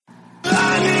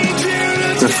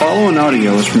The following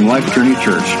audio is from Life Journey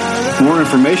Church. More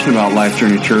information about Life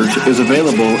Journey Church is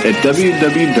available at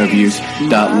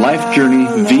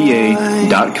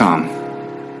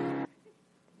www.lifejourneyva.com.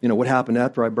 You know, what happened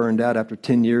after I burned out, after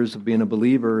 10 years of being a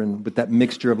believer and with that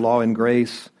mixture of law and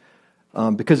grace,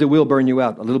 because it will burn you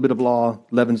out. A little bit of law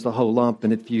leavens the whole lump,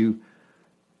 and if you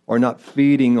are not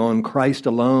feeding on Christ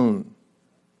alone,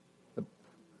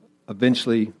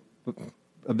 eventually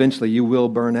you will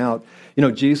burn out. You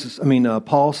know,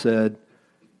 Paul said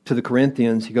to the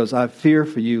Corinthians, he goes, I fear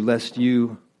for you lest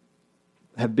you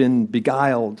have been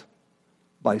beguiled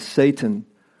by Satan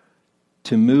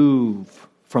to move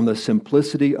from the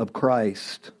simplicity of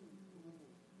Christ.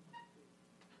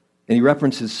 And he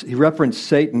referenced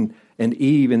Satan and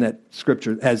Eve in that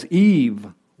scripture. As Eve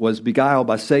was beguiled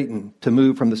by Satan to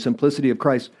move from the simplicity of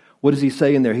Christ, what is he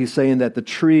saying there? He's saying that the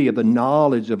tree of the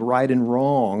knowledge of right and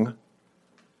wrong,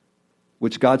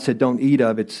 which God said don't eat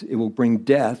of, it will bring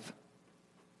death,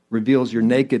 reveals your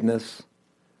nakedness,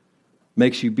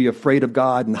 makes you be afraid of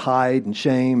God and hide and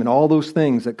shame and all those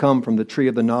things that come from the tree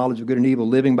of the knowledge of good and evil,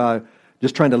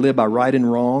 just trying to live by right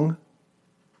and wrong,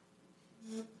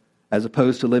 as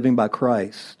opposed to living by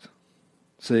Christ.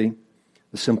 See,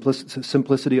 the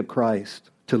simplicity of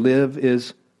Christ. To live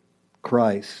is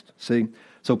Christ. See,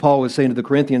 so Paul was saying to the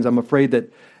Corinthians, I'm afraid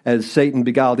that as Satan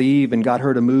beguiled Eve and got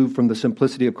her to move from the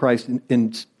simplicity of Christ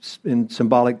in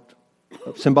symbolic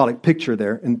picture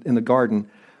there in the garden,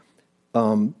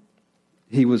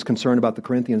 he was concerned about the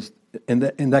Corinthians, and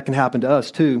that can happen to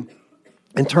us too,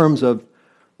 in terms of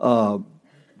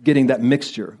getting that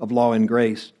mixture of law and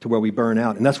grace to where we burn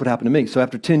out, and that's what happened to me. So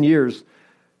after 10 years,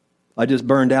 I just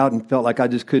burned out and felt like I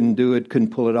just couldn't do it, couldn't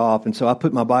pull it off, and so I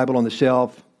put my Bible on the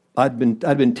shelf. I'd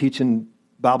been teaching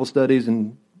Bible studies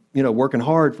and working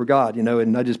hard for God,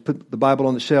 and I just put the Bible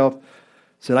on the shelf,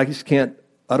 said, I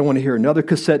don't want to hear another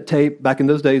cassette tape. Back in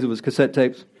those days, it was cassette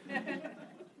tapes.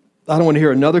 I don't want to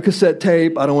hear another cassette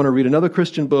tape. I don't want to read another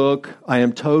Christian book. I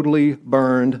am totally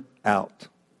burned out.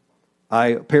 I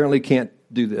apparently can't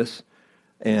do this,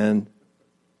 and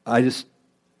I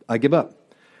give up.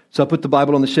 So I put the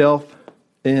Bible on the shelf,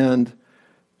 and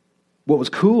what was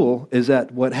cool is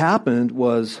that what happened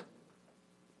was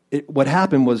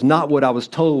not what I was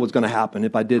told was going to happen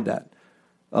if I did that.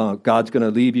 God's going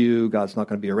to leave you. God's not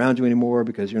going to be around you anymore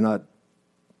because you're not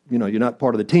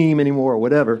part of the team anymore or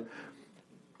whatever.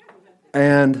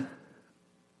 And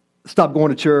stopped going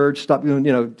to church.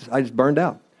 I just burned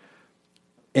out.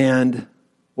 And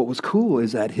what was cool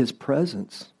is that His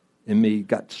presence in me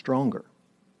got stronger.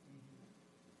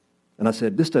 And I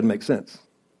said, this doesn't make sense.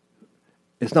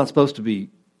 It's not supposed to be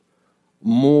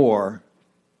more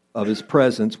of His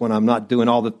presence when I'm not doing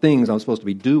all the things I'm supposed to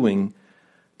be doing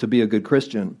to be a good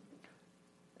Christian.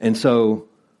 And so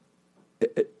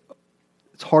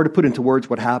it's hard to put into words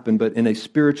what happened, but in a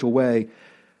spiritual way,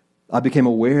 I became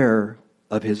aware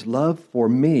of His love for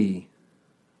me,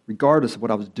 regardless of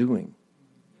what I was doing.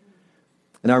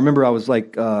 And I remember I was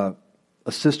like, a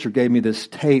sister gave me this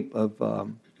tape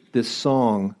of this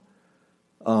song,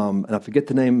 and I forget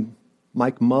the name,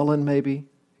 Mike Mullen maybe,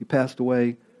 he passed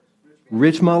away.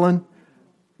 Rich Mullen,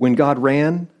 When God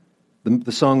Ran,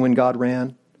 the song When God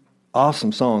Ran,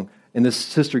 awesome song. And this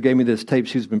sister gave me this tape.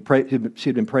 She'd been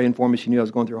praying for me. She knew I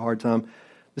was going through a hard time.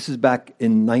 This is back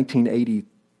in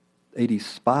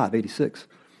 1985, 86.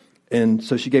 And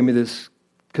so she gave me this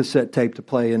cassette tape to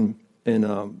play, and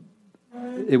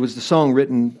it was the song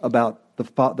written about the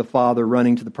father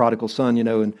running to the prodigal son,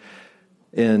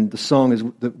 and the song is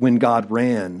When God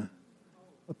Ran,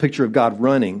 a picture of God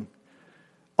running.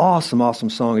 Awesome, awesome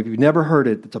song. If you've never heard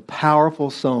it, it's a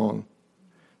powerful song.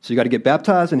 So you got to get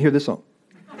baptized and hear this song.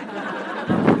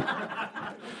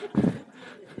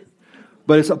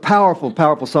 But it's a powerful,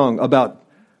 powerful song about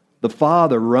the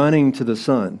Father running to the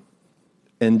Son.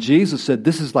 And Jesus said,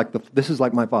 this is like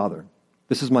my Father.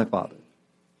 This is my Father.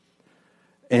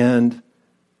 And,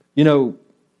 a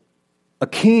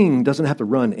king doesn't have to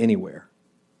run anywhere.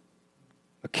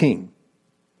 A king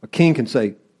can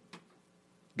say,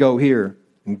 go here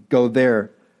and go there,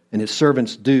 and his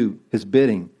servants do his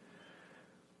bidding.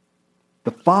 The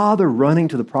Father running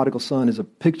to the prodigal son is a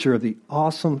picture of the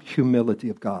awesome humility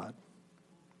of God.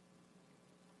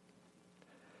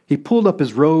 He pulled up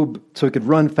his robe so he could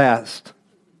run fast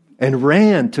and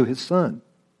ran to his son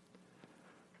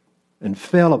and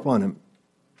fell upon him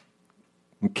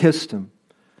and kissed him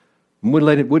and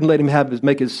wouldn't let him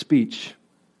make his speech.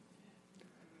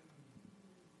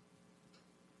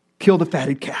 Kill the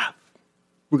fatted calf.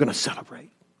 We're going to celebrate.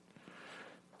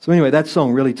 So anyway, that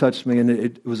song really touched me, and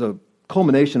it was a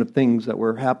culmination of things that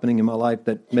were happening in my life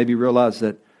that made me realize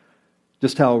that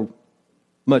just how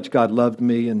much God loved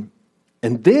me. And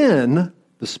then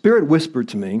the Spirit whispered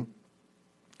to me,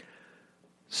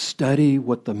 study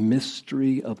what the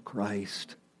mystery of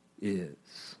Christ is.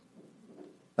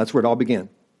 That's where it all began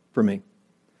for me.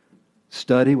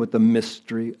 Study what the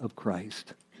mystery of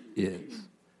Christ is.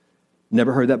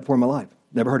 Never heard that before in my life.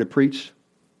 Never heard it preached.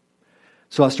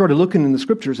 So I started looking in the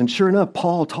scriptures, and sure enough,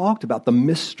 Paul talked about the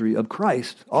mystery of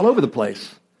Christ all over the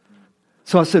place.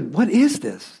 So I said, what is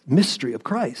this mystery of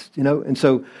Christ? And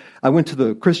so I went to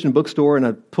the Christian bookstore and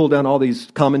I pulled down all these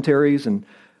commentaries and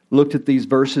looked at these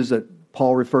verses that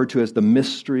Paul referred to as the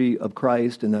mystery of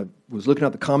Christ. And I was looking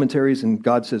at the commentaries, and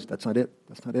God says, that's not it,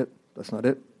 that's not it, that's not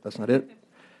it, that's not it,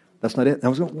 that's not it. And I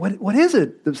was going, what is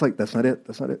it? It was like, that's not it,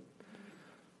 that's not it.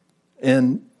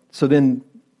 And so then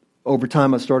over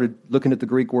time I started looking at the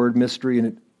Greek word mystery,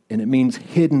 and it means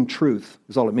hidden truth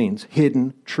is all it means.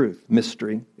 Hidden truth.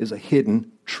 Mystery is a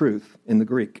hidden truth in the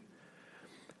Greek.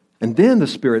 And then the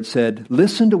Spirit said,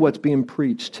 listen to what's being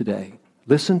preached today.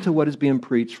 Listen to what is being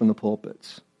preached from the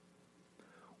pulpits.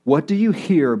 What do you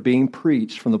hear being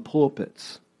preached from the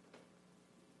pulpits?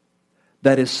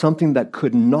 That is something that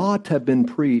could not have been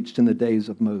preached in the days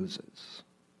of Moses.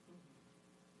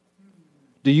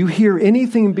 Do you hear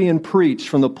anything being preached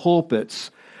from the pulpits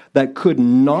that could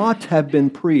not have been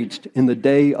preached in the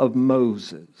day of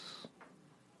Moses?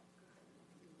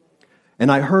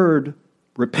 And I heard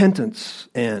repentance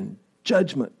and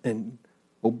judgment and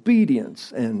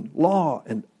obedience and law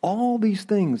and all these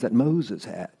things that Moses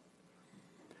had.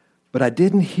 But I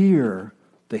didn't hear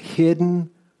the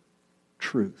hidden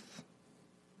truth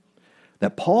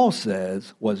that Paul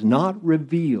says was not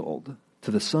revealed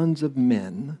to the sons of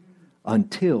men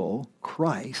until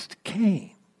Christ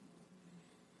came.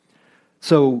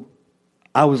 So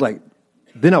I was like,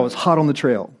 then I was hot on the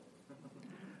trail.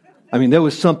 I mean, there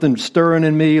was something stirring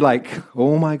in me like,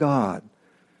 oh my God,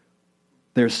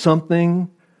 there's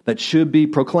something that should be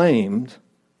proclaimed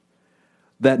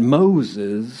that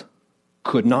Moses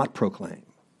could not proclaim.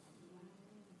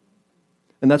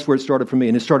 And that's where it started for me.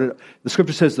 And the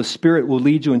scripture says the Spirit will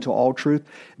lead you into all truth.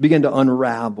 It began to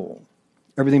unravel.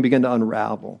 Everything began to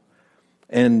unravel.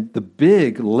 And the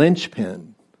big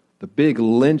linchpin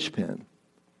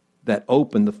that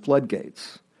opened the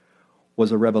floodgates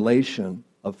was a revelation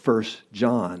of 1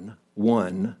 John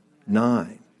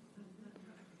 1:9.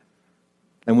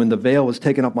 And when the veil was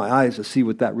taken off my eyes to see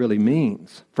what that really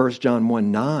means, 1 John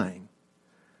 1:9,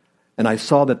 and I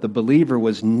saw that the believer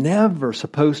was never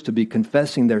supposed to be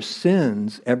confessing their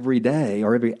sins every day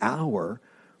or every hour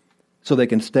so they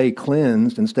can stay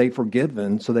cleansed and stay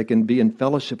forgiven, so they can be in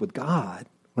fellowship with God.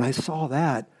 When I saw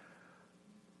that,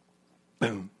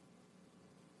 boom.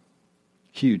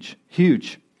 Huge.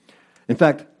 In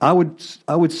fact, I would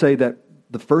say that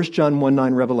the 1 John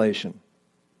 1:9 revelation,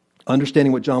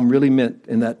 understanding what John really meant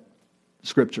in that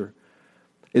scripture,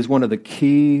 is one of the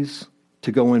keys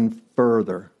to going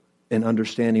further in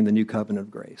understanding the new covenant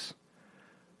of grace.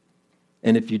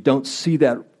 And if you don't see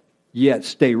that yet,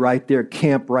 stay right there,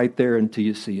 camp right there until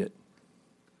you see it,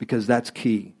 because that's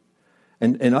key.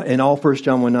 And all 1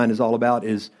 John 1:9 is all about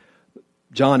is,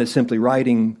 John is simply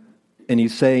writing, and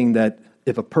he's saying that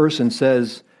if a person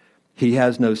says he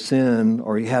has no sin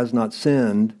or he has not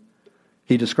sinned,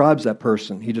 he describes that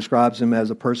person. He describes him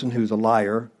as a person who's a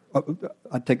liar.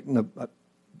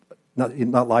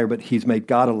 Not liar, but he's made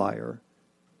God a liar.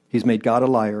 He's made God a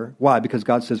liar. Why? Because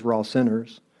God says we're all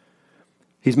sinners.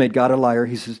 He's made God a liar.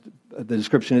 He says, the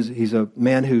description is he's a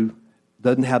man who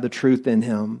doesn't have the truth in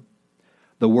him.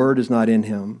 The word is not in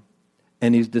him,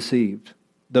 and he's deceived.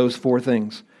 Those four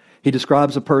things. He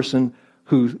describes a person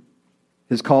who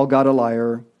is called God a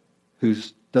liar, who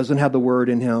doesn't have the word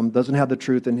in him, doesn't have the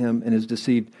truth in him, and is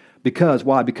deceived. Because,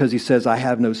 why? Because he says, I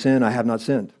have no sin, I have not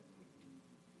sinned.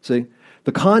 See?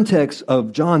 The context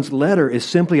of John's letter is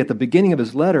simply at the beginning of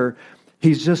his letter,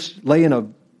 he's just laying a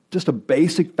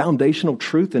basic foundational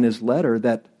truth in his letter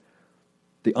that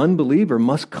the unbeliever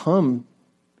must come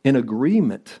in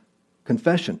agreement,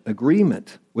 confession,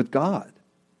 agreement with God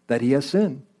that he has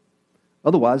sinned.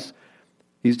 Otherwise,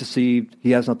 he's deceived,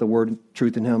 he has not the word and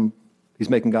truth in him,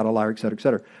 he's making God a liar, etc.,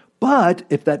 etc. But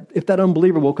if that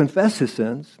unbeliever will confess his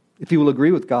sins, if he will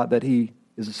agree with God that he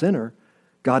is a sinner,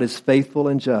 God is faithful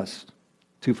and just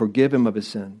to forgive him of his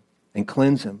sin and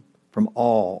cleanse him from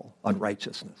all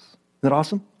unrighteousness. Isn't that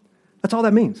awesome? That's all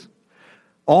that means.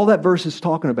 All that verse is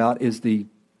talking about is the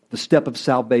step of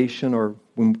salvation, or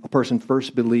when a person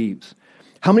first believes.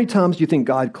 How many times do you think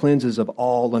God cleanses of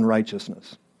all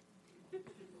unrighteousness?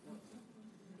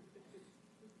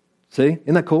 See?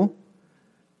 Isn't that cool?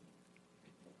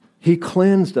 He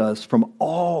cleansed us from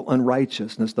all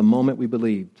unrighteousness the moment we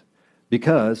believed.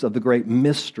 because of the great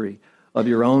mystery of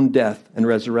your own death and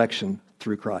resurrection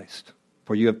through Christ.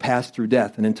 For you have passed through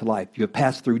death and into life. You have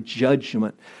passed through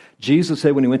judgment. Jesus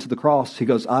said when he went to the cross, he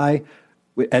goes,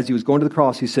 as he was going to the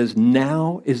cross, he says,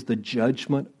 now is the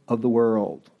judgment of the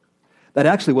world. That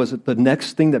actually was the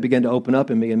next thing that began to open up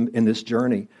in me in this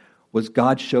journey, was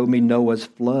God showed me Noah's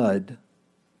flood.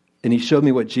 And he showed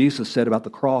me what Jesus said about the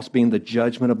cross being the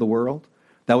judgment of the world.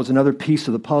 That was another piece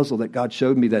of the puzzle that God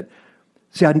showed me that,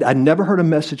 see, I'd never heard a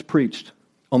message preached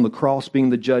on the cross being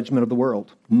the judgment of the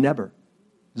world. Never.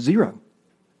 Zero.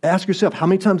 Ask yourself, how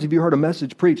many times have you heard a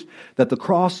message preached that the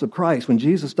cross of Christ, when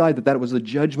Jesus died, that was the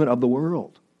judgment of the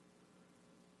world?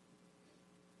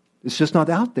 It's just not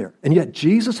out there. And yet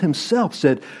Jesus himself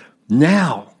said,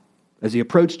 now, as he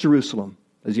approached Jerusalem,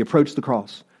 as he approached the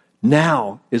cross,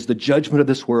 now is the judgment of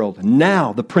this world.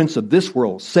 Now the prince of this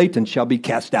world, Satan, shall be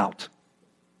cast out.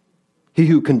 He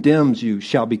who condemns you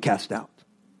shall be cast out.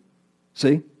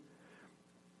 See?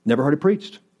 Never heard it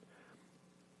preached.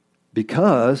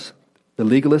 Because the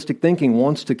legalistic thinking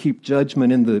wants to keep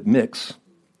judgment in the mix,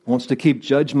 wants to keep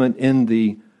judgment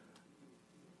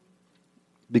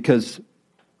because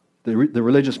the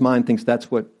religious mind thinks that's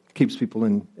what keeps people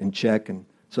in check and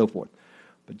so forth.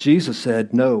 But Jesus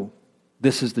said, no,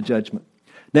 this is the judgment.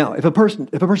 Now, if a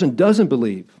person doesn't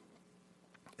believe,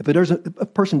 if a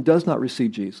person does not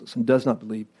receive Jesus and does not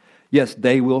believe, yes,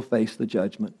 they will face the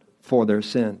judgment for their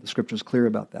sin. The Scripture is clear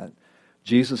about that.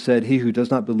 Jesus said, he who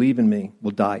does not believe in me will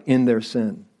die in their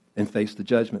sin and face the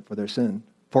judgment for their sin.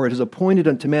 For it is appointed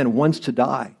unto man once to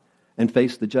die and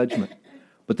face the judgment.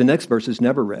 But the next verse is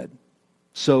never read.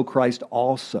 So Christ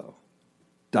also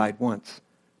died once,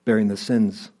 bearing the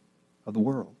sins of the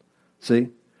world. See?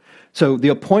 So the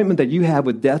appointment that you have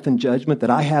with death and judgment, that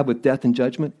I have with death and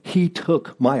judgment, he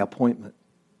took my appointment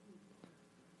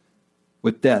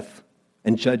with death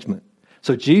and judgment.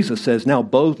 So Jesus says now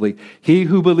boldly, he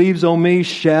who believes on me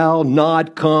shall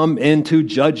not come into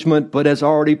judgment, but has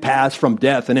already passed from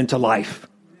death and into life.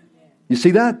 You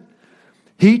see that?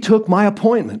 He took my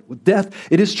appointment with death.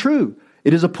 It is true.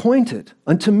 It is appointed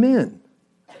unto men.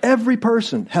 Every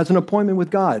person has an appointment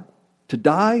with God to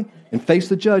die and face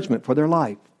the judgment for their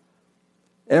life.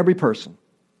 Every person.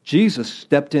 Jesus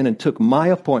stepped in and took my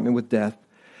appointment with death,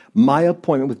 my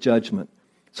appointment with judgment.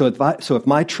 So if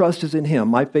my trust is in him,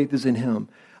 my faith is in him,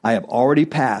 I have already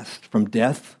passed from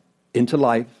death into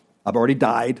life. I've already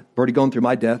died. I've already gone through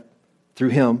my death through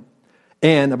him.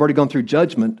 And I've already gone through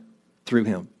judgment through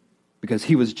him because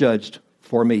he was judged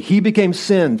for me. He became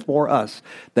sin for us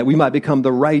that we might become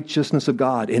the righteousness of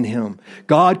God in him.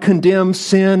 God condemns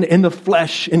sin in the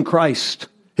flesh in Christ.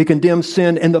 He condemns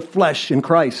sin in the flesh in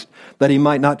Christ that he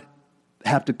might not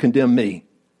have to condemn me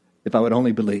if I would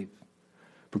only believe.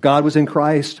 For God was in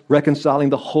Christ, reconciling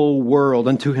the whole world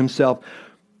unto himself,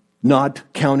 not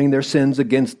counting their sins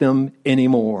against them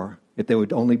anymore, if they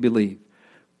would only believe.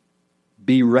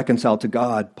 Be reconciled to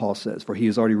God, Paul says, for he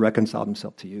has already reconciled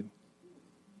himself to you.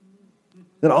 Isn't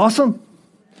that awesome?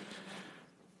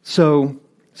 So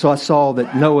I saw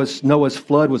that Noah's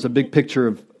flood was a big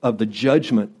picture of the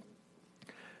judgment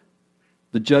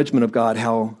of God,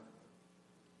 how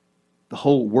the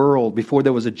whole world, before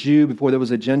there was a Jew, before there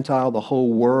was a Gentile, the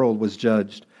whole world was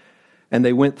judged. And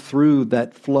they went through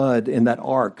that flood in that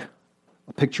ark,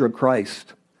 a picture of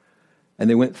Christ. And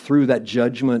they went through that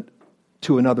judgment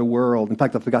to another world. In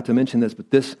fact, I forgot to mention this, but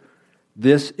this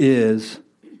is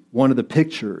one of the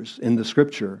pictures in the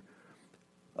Scripture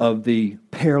of the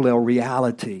parallel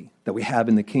reality that we have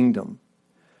in the kingdom.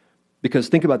 Because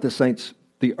think about this, saints.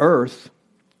 The earth,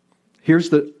 here's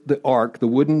the ark, the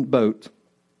wooden boat,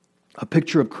 a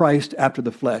picture of Christ after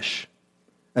the flesh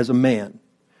as a man.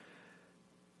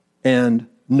 And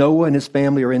Noah and his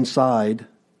family are inside.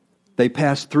 They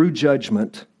pass through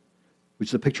judgment, which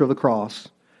is a picture of the cross.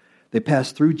 They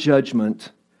pass through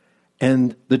judgment,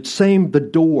 and the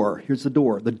door, here's the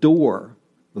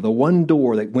one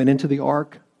door that went into the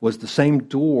ark was the same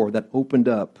door that opened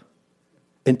up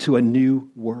into a new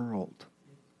world.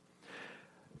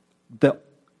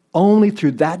 Only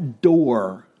through that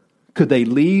door could they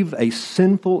leave a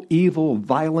sinful, evil,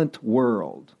 violent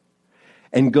world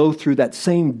and go through that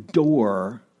same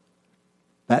door,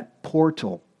 that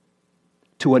portal,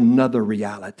 to another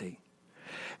reality.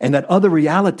 And that other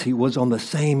reality was on the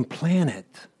same planet.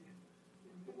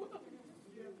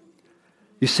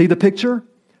 You see the picture?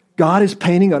 God is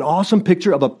painting an awesome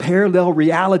picture of a parallel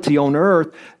reality on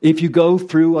earth if you go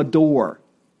through a door.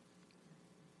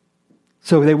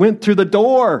 So they went through the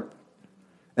door,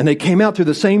 and they came out through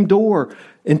the same door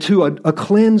into a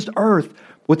cleansed earth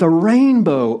with a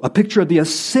rainbow, a picture of the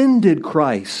ascended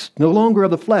Christ, no longer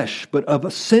of the flesh, but of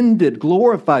ascended,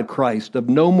 glorified Christ, of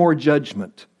no more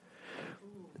judgment.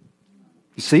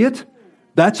 You see it?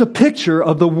 That's a picture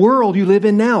of the world you live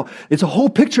in now. It's a whole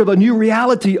picture of a new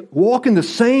reality, walking the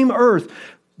same earth.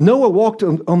 Noah walked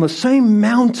on the same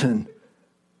mountain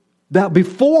that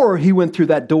before he went through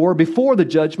that door, before the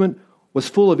judgment, was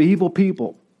full of evil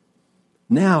people.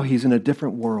 Now he's in a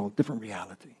different world, different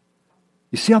reality.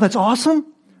 You see how that's awesome?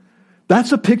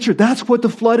 That's a picture. That's what the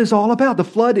flood is all about. The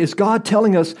flood is God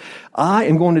telling us, I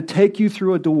am going to take you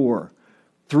through a door,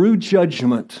 through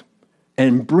judgment,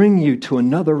 and bring you to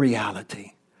another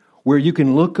reality where you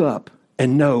can look up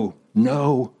and know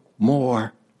no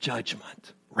more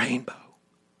judgment. Rainbow.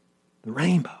 The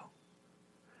rainbow.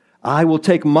 I will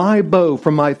take my bow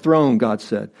from my throne, God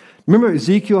said. Remember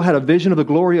Ezekiel had a vision of the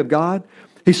glory of God?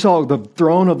 He saw the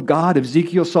throne of God.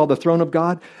 Ezekiel saw the throne of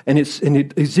God. And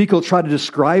Ezekiel tried to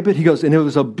describe it. He goes, and it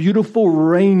was a beautiful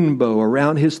rainbow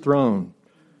around his throne.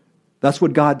 That's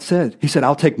what God said. He said,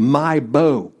 I'll take my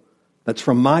bow that's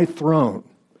from my throne,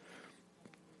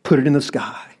 put it in the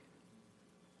sky,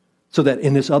 so that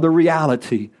in this other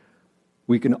reality,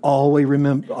 we can always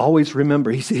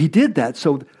remember. He did that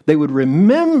so they would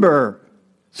remember.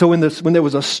 So when there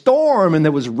was a storm and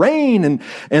there was rain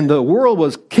and the world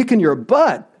was kicking your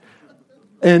butt,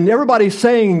 and everybody's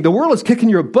saying the world is kicking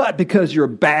your butt because you're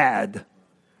bad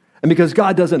and because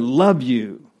God doesn't love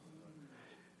you,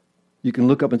 you can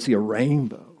look up and see a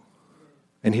rainbow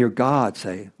and hear God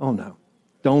say, oh no,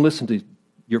 don't listen to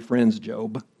your friends,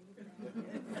 Job.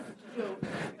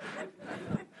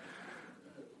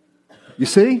 You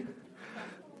see?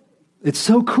 It's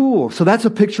so cool. So that's a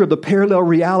picture of the parallel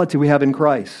reality we have in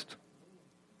Christ.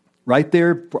 Right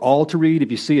there for all to read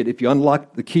if you see it. If you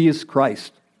unlock, the key is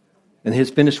Christ and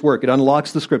his finished work. It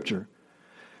unlocks the scripture.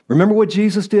 Remember what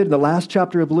Jesus did in the last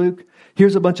chapter of Luke?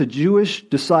 Here's a bunch of Jewish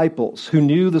disciples who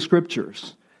knew the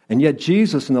scriptures. And yet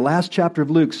Jesus in the last chapter of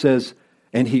Luke says,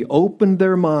 and he opened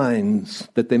their minds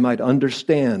that they might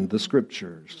understand the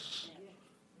scriptures.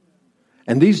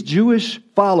 And these Jewish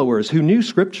followers who knew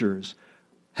scriptures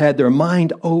had their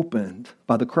mind opened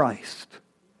by the Christ.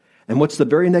 And what's the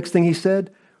very next thing he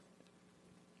said?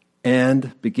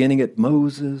 And beginning at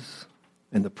Moses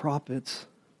and the prophets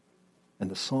and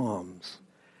the Psalms,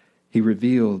 he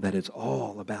revealed that it's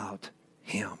all about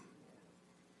him.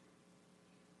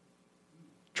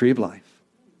 Tree of life.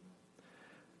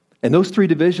 And those three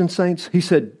divisions, saints,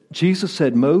 Jesus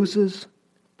said Moses,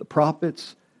 the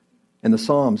prophets, and the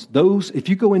Psalms. Those, if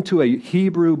you go into a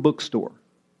Hebrew bookstore,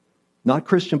 not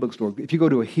Christian bookstore, if you go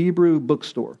to a Hebrew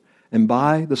bookstore and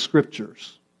buy the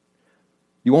scriptures,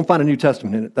 you won't find a New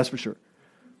Testament in it, that's for sure.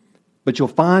 But you'll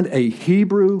find a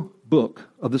Hebrew book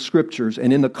of the scriptures,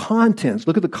 and in the contents,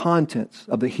 look at the contents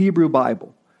of the Hebrew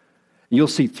Bible. You'll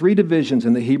see three divisions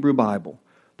in the Hebrew Bible.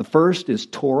 The first is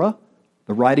Torah,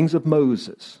 the writings of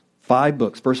Moses, 5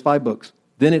 books, first 5 books.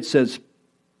 Then it says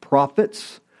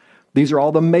prophets. These are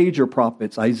all the major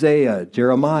prophets, Isaiah,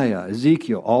 Jeremiah,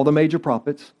 Ezekiel, all the major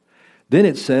prophets. Then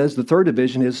it says the third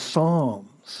division is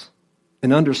Psalms.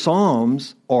 And under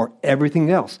Psalms are everything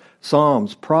else.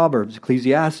 Psalms, Proverbs,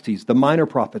 Ecclesiastes, the minor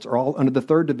prophets are all under the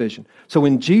third division. So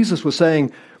when Jesus was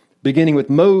saying, beginning with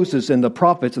Moses and the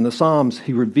prophets and the Psalms,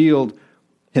 he revealed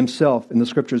himself in the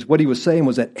scriptures. What he was saying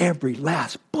was that every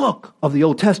last book of the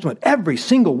Old Testament, every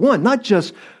single one, not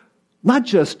just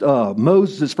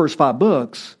Moses' first 5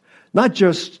 books, not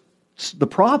just the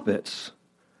prophets,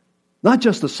 not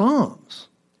just the Psalms,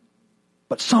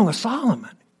 but Song of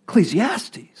Solomon,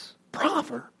 Ecclesiastes,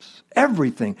 Proverbs,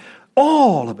 everything,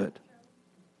 all of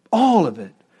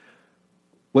it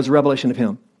was a revelation of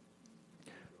him.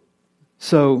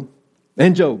 So,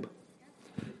 and Job,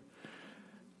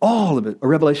 all of it, a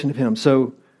revelation of him.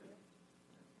 So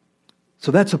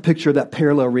that's a picture of that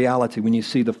parallel reality when you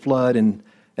see the flood and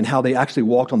how they actually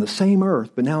walked on the same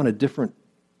earth, but now in a different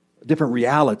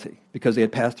reality because they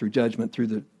had passed through judgment through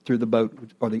the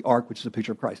boat or the ark, which is a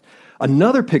picture of Christ.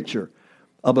 Another picture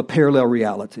of a parallel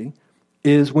reality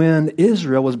is when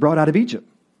Israel was brought out of Egypt.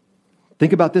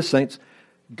 Think about this, saints.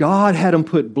 God had them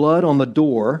put blood on the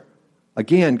door.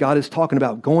 Again, God is talking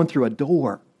about going through a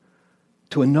door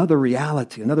to another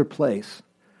reality, another place.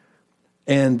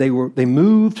 And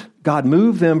God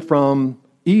moved them from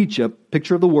Egypt,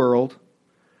 picture of the world,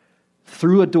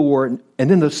 through a door, and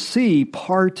then the sea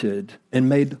parted and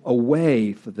made a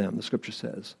way for them, the scripture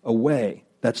says. A way.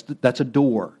 That's a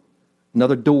door.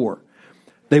 Another door.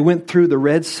 They went through the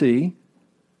Red Sea.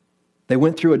 They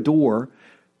went through a door.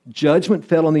 Judgment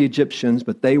fell on the Egyptians,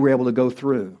 but they were able to go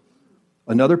through.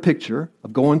 Another picture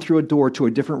of going through a door to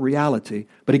a different reality,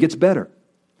 but it gets better.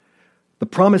 The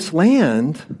promised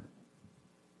land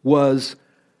was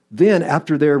then,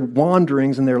 after their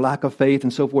wanderings and their lack of faith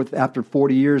and so forth, after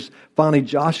 40 years, finally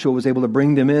Joshua was able to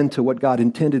bring them into what God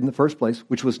intended in the first place,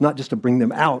 which was not just to bring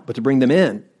them out, but to bring them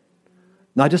in.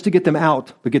 Not just to get them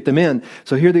out, but get them in.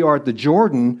 So here they are at the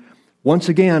Jordan. Once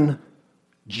again,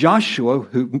 Joshua,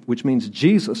 which means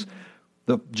Jesus,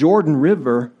 the Jordan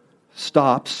River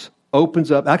stops,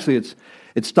 opens up. Actually,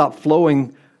 it stopped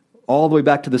flowing all the way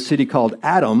back to the city called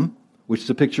Adam, which is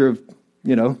a picture of,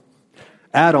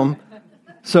 Adam.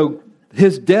 So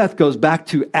his death goes back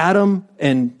to Adam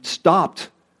and stopped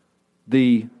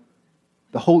the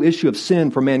whole issue of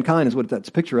sin for mankind is what that's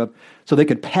a picture of, so they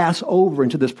could pass over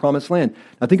into this promised land.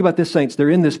 Now think about this, saints. They're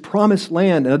in this promised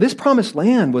land. Now this promised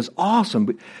land was awesome.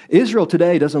 But Israel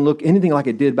today doesn't look anything like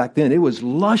it did back then. It was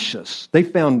luscious. They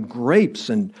found grapes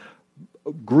and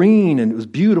green, and it was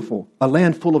beautiful. A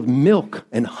land full of milk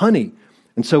and honey.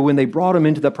 And so when they brought them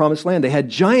into the promised land, they had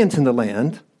giants in the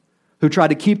land who tried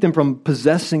to keep them from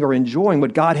possessing or enjoying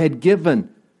what God had given.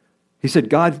 He said,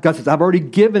 God says, I've already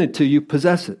given it to you,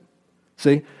 possess it.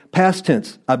 See, past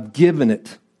tense, I've given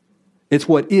it. It's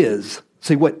what is.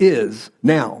 See, what is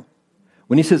now.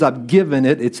 When he says I've given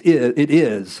it, it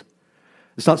is.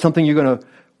 It's not something you're going to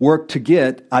work to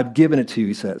get. I've given it to you,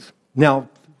 he says. Now,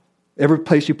 every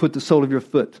place you put the sole of your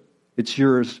foot, it's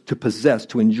yours to possess,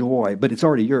 to enjoy, but it's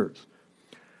already yours.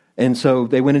 And so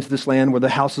they went into this land where the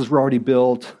houses were already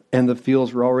built and the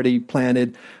fields were already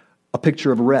planted, a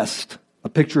picture of rest, a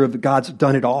picture of God's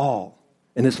done it all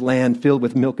in this land filled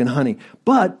with milk and honey.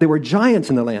 But there were giants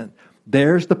in the land.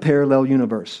 There's the parallel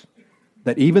universe,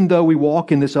 that even though we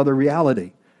walk in this other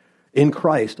reality, in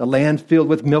Christ, a land filled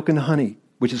with milk and honey,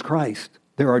 which is Christ,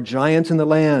 there are giants in the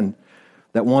land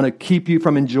that want to keep you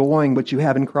from enjoying what you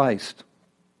have in Christ.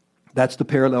 That's the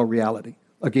parallel reality.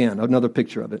 Again, another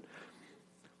picture of it.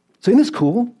 So isn't this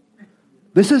cool?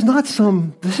 This is not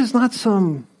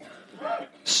some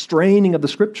straining of the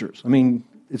scriptures. I mean,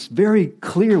 it's very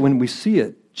clear when we see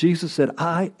it. Jesus said,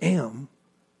 I am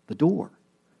the door.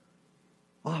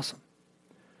 Awesome.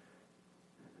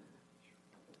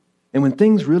 And when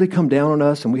things really come down on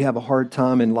us and we have a hard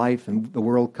time in life and the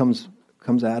world comes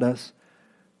at us,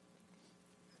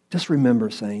 just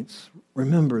remember, saints,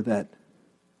 remember that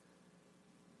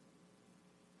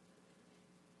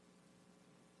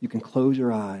you can close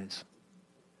your eyes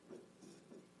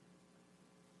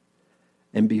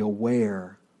and be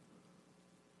aware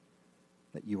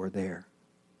that you are there.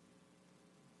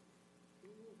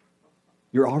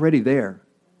 You're already there,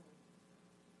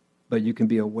 but you can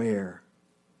be aware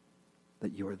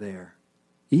that you are there,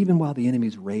 even while the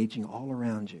enemy's raging all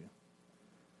around you.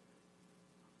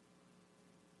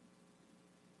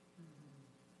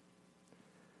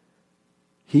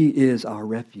 He is our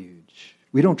refuge.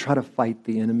 We don't try to fight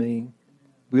the enemy.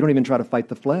 We don't even try to fight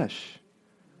the flesh.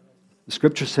 The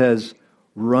scripture says,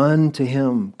 run to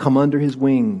him, come under his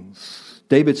wings.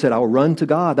 David said, I will run to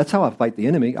God. That's how I fight the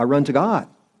enemy. I run to God.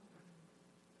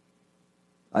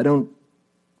 I don't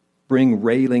bring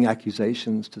railing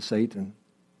accusations to Satan,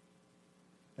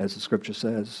 as the scripture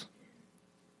says,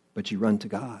 but you run to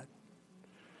God.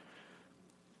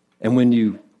 And when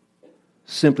you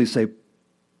simply say,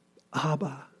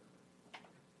 Abba,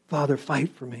 Father,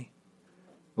 fight for me.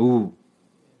 Ooh.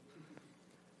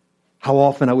 How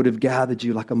often I would have gathered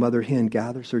you like a mother hen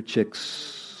gathers her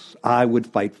chicks. I would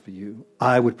fight for you.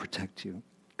 I would protect you.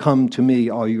 Come to me,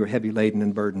 all you are heavy laden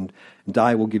and burdened, and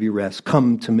I will give you rest.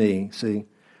 Come to me. See,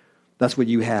 that's what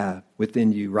you have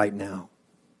within you right now.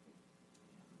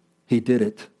 He did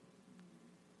it.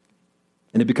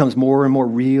 And it becomes more and more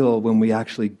real when we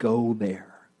actually go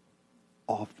there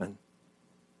often.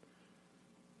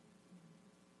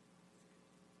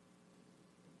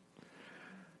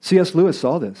 C.S. Lewis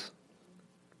saw this.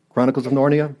 Chronicles of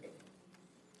Narnia.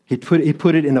 He put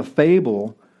it in a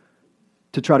fable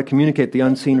to try to communicate the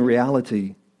unseen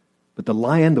reality. But the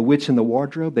Lion, the Witch, and the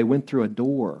Wardrobe, they went through a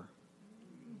door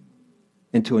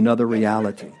into another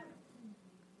reality.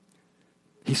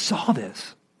 He saw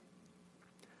this.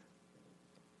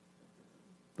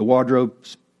 The wardrobe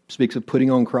speaks of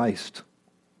putting on Christ.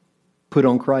 Put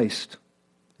on Christ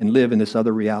and live in this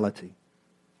other reality,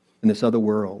 in this other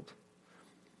world.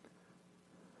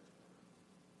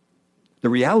 The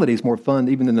reality is more fun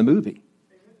even than the movie.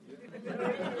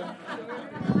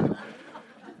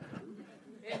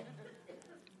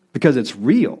 Because it's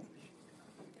real.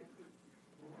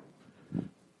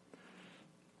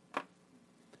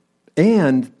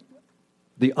 And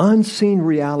the unseen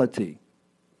reality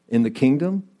in the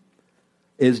kingdom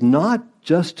is not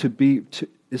just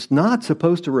it's not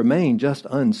supposed to remain just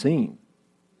unseen.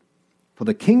 For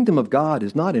the kingdom of God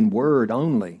is not in word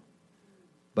only.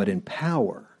 but in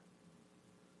power.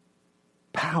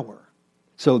 Power.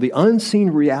 So the unseen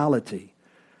reality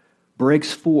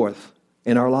breaks forth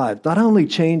in our lives, not only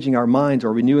changing our minds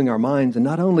or renewing our minds, and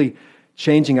not only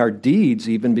changing our deeds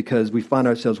even because we find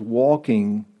ourselves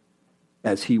walking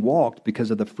as he walked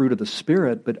because of the fruit of the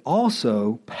Spirit, but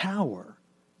also power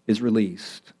is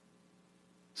released.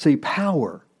 See,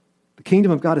 power. The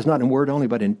kingdom of God is not in word only,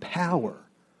 but in power.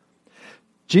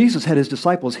 Jesus had his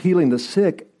disciples healing the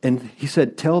sick, and he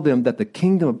said, tell them that the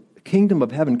kingdom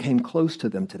of heaven came close to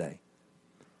them today.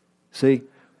 See,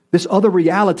 this other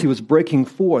reality was breaking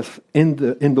forth in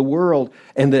the world,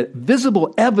 and the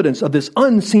visible evidence of this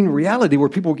unseen reality where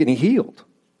people were getting healed.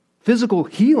 Physical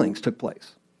healings took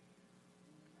place.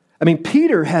 I mean,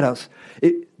 Peter had us.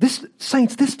 This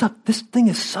thing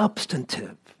is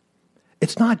substantive.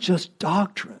 It's not just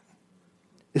doctrine.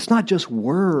 It's not just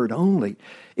word only.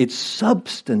 It's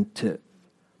substantive.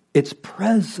 It's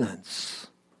presence.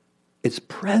 It's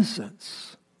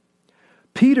presence.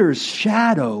 Peter's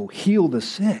shadow healed the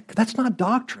sick. That's not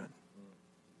doctrine.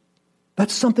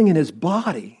 That's something in his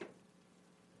body.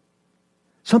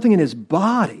 Something in his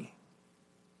body.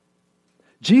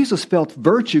 Jesus felt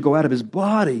virtue go out of his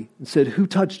body and said, who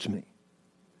touched me?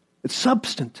 It's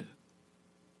substantive.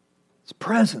 It's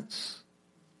presence.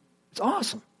 It's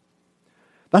awesome.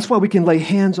 That's why we can lay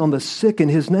hands on the sick in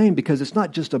his name, because it's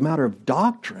not just a matter of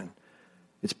doctrine.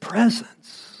 It's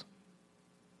presence.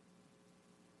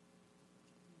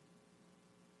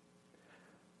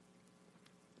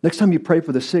 Next time you pray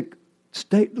for the sick,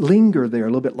 linger there a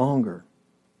little bit longer.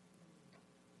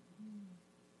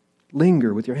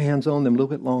 Linger with your hands on them a little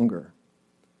bit longer.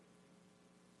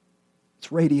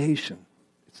 It's radiation.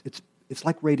 It's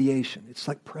like radiation. It's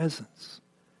like presence.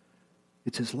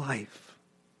 It's his life.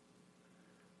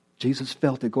 Jesus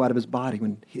felt it go out of his body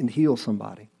when he healed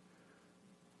somebody.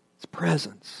 It's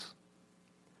presence.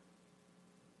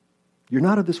 You're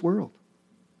not of this world.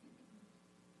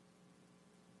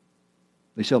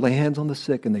 They shall lay hands on the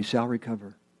sick and they shall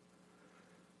recover.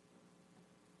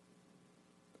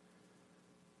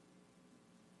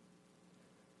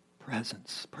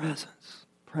 Presence, presence,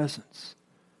 presence.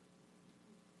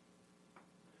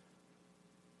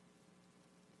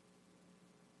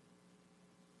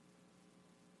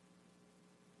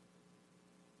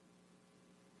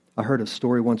 I heard a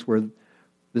story once where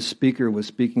the speaker was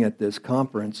speaking at this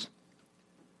conference,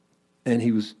 and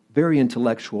he was very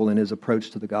intellectual in his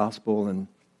approach to the gospel,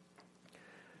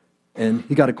 and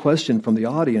he got a question from the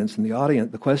audience, and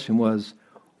the question was,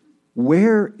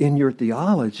 where in your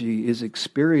theology is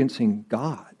experiencing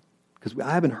God? Because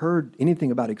I haven't heard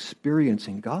anything about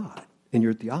experiencing God in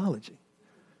your theology.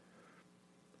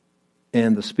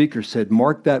 And the speaker said,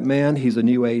 mark that man, he's a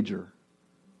New Ager.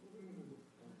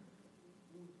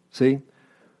 See?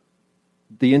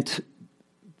 The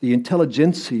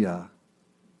intelligentsia,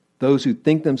 those who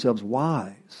think themselves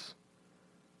wise.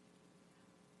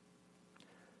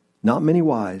 Not many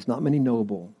wise, not many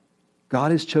noble.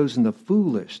 God has chosen the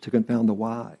foolish to confound the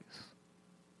wise.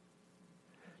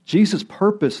 Jesus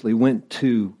purposely went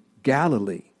to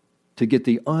Galilee to get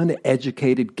the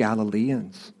uneducated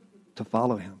Galileans to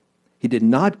follow him. He did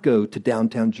not go to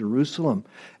downtown Jerusalem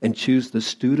and choose the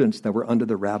students that were under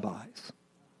the rabbis.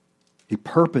 He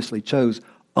purposely chose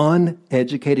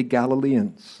uneducated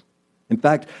Galileans. In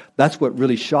fact, that's what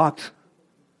really shocked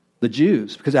the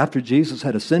Jews, because after Jesus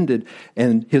had ascended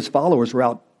and his followers were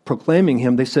out proclaiming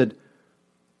him, they said,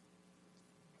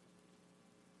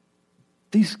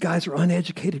 these guys are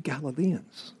uneducated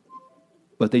Galileans.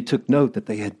 But they took note that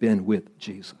they had been with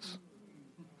Jesus.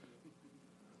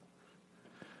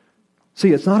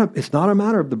 See, it's not a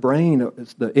matter of the brain,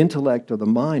 it's the intellect or the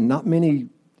mind. Not many,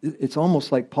 it's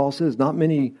almost like Paul says, not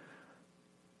many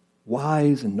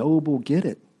wise and noble get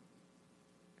it.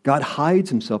 God hides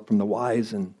himself from the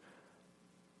wise and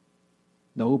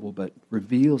noble, but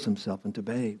reveals himself unto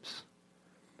babes.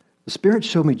 The Spirit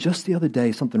showed me just the other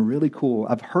day something really cool.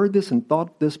 I've heard this and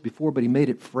thought this before, but he made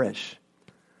it fresh.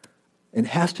 And it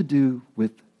has to do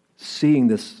with seeing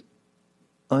this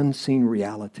unseen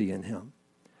reality in him.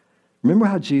 Remember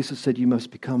how Jesus said you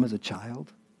must become as a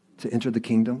child to enter the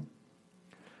kingdom?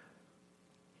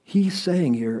 He's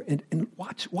saying here, and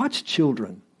watch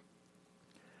children.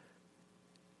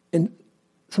 And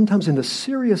sometimes in the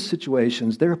serious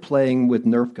situations, they're playing with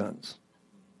Nerf guns.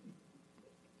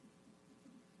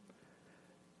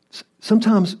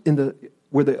 Sometimes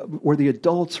where the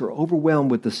adults are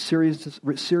overwhelmed with the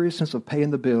seriousness of paying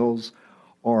the bills,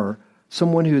 or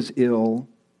someone who is ill,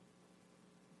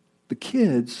 the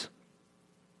kids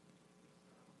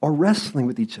are wrestling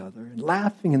with each other and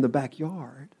laughing in the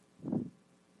backyard,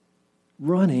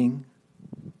 running,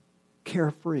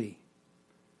 carefree.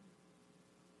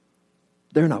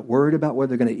 They're not worried about what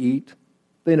they're going to eat.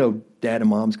 They know dad and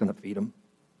mom's going to feed them.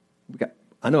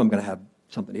 I know I'm going to have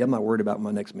something to eat. I'm not worried about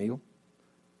my next meal. I'm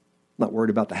not worried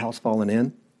about the house falling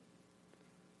in.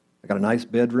 I got a nice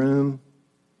bedroom.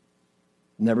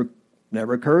 Never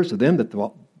occurs to them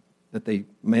that they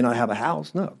may not have a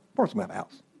house. No, of course I'm going to have a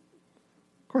house.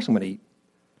 Of course I'm going to eat.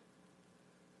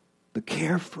 The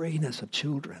carefreeness of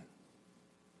children.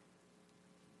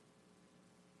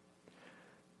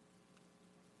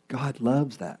 God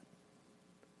loves that.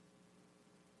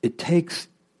 It takes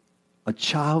a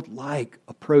childlike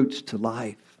approach to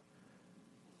life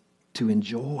to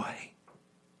enjoy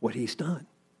what he's done.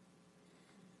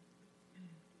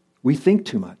 We think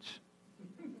too much.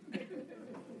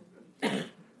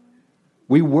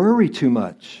 We worry too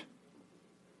much.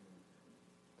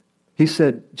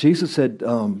 Jesus said,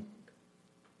 don't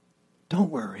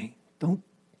worry.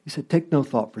 He said, take no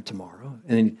thought for tomorrow.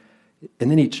 And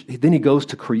then he goes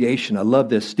to creation. I love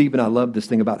this. Stephen, I love this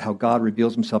thing about how God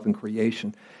reveals himself in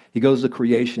creation. He goes to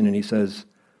creation and he says,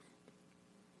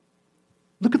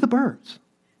 look at the birds.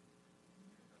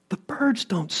 The birds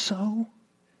don't sow.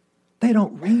 They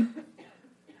don't reap.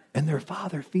 And their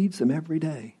Father feeds them every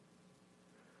day.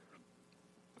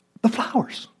 The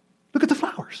flowers. Look at the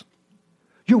flowers.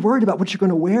 You're worried about what you're going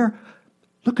to wear?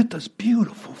 Look at those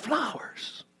beautiful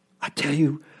flowers. I tell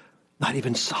you, not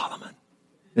even Solomon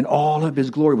in all of his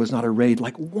glory was not arrayed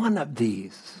like one of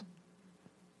these.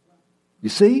 You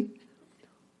see?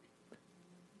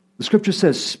 The scripture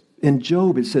says, in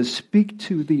Job, it says, speak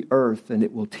to the earth and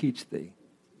it will teach thee.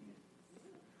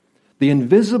 The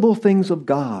invisible things of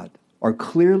God are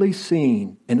clearly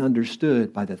seen and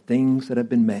understood by the things that have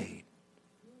been made.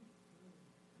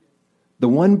 The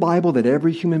one Bible that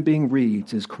every human being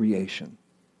reads is creation.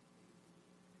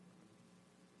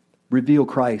 Reveal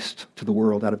Christ to the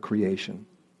world out of creation.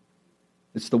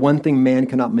 It's the one thing man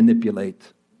cannot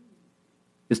manipulate.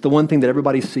 It's the one thing that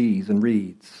everybody sees and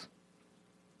reads.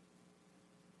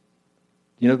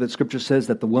 You know that scripture says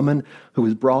that the woman who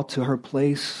was brought to her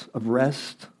place of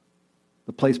rest,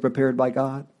 the place prepared by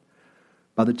God,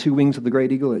 by the two wings of the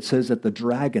great eagle, it says that the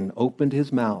dragon opened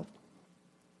his mouth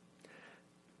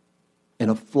and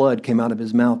a flood came out of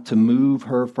his mouth to move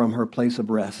her from her place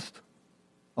of rest.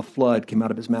 A flood came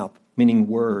out of his mouth, meaning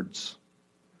words.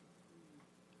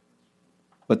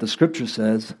 But the scripture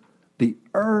says the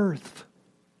earth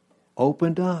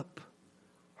opened up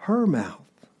her mouth.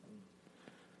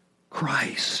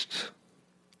 Christ,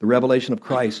 the revelation of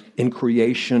Christ in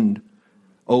creation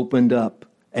opened up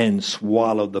and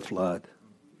swallowed the flood.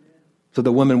 So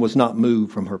the woman was not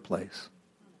moved from her place.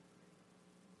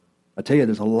 I tell you,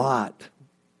 there's a lot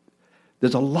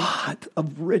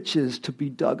of riches to be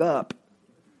dug up.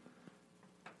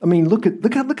 I mean, look at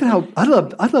how I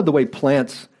love the way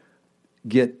plants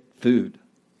get food.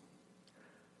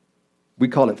 We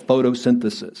call it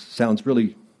photosynthesis. Sounds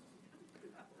really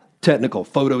technical,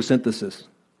 photosynthesis.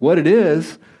 What it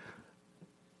is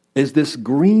this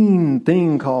green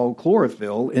thing called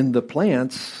chlorophyll in the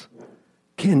plants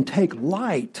can take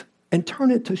light and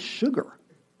turn it to sugar,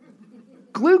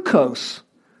 glucose.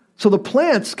 So the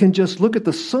plants can just look at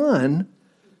the sun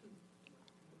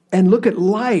and look at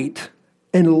light,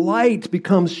 and light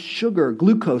becomes sugar,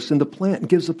 glucose in the plant, and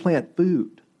gives the plant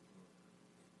food.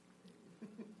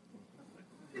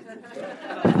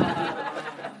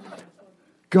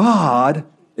 God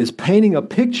is painting a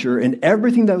picture in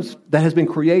everything that has been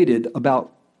created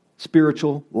about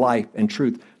spiritual life and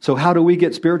truth. So how do we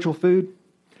get spiritual food?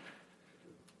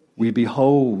 We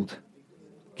behold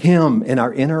Him in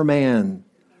our inner man,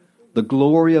 the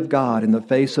glory of God in the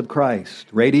face of Christ,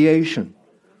 radiation.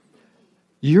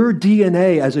 Your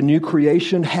DNA as a new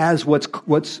creation has what's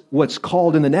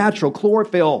called in the natural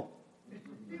chlorophyll.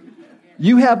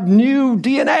 You have new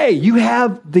DNA. You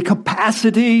have the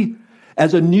capacity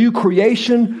as a new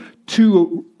creation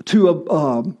to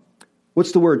absorb.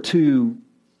 There's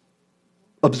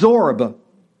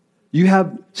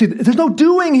no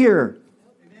doing here.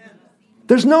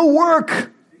 There's no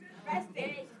work.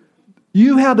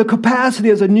 You have the capacity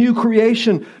as a new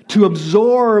creation to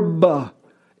absorb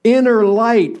inner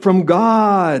light from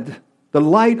God, the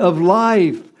light of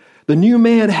life. The new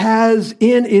man has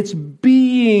in its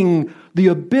being the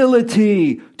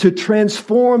ability to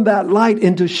transform that light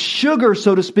into sugar,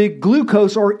 so to speak,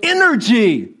 glucose or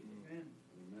energy.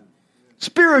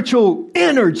 Spiritual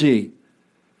energy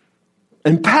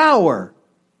and power.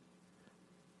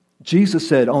 Jesus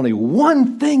said only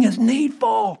one thing is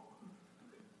needful.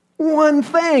 One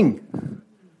thing.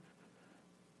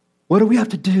 What do we have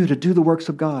to do the works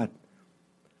of God?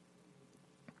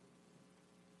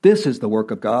 This is the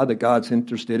work of God that God's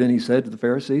interested in, he said to the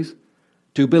Pharisees,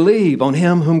 to believe on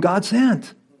him whom God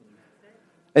sent.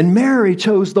 And Mary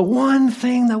chose the one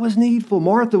thing that was needful.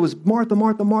 Martha was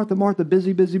Martha,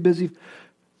 busy,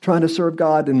 trying to serve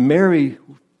God. And Mary,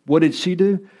 what did she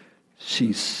do?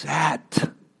 She sat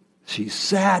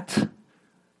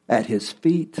at his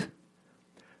feet,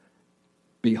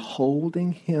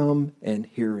 beholding him and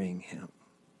hearing him.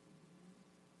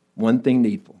 One thing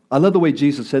needful. I love the way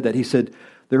Jesus said that. He said,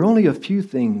 there are only a few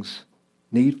things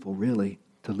needful, really,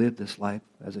 to live this life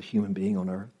as a human being on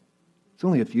earth. It's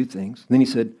only a few things. And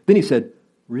then he said,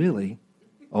 really,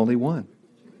 only one.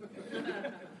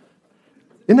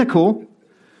 Isn't that cool?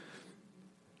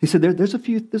 He said, there's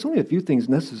only a few things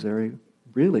necessary,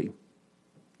 really,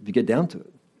 if you get down to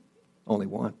it. Only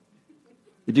one.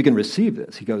 If you can receive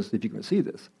this, he goes, if you can receive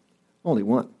this, only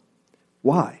one.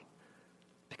 Why?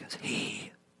 Because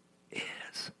he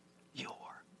is your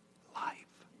life.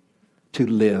 To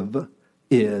live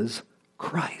is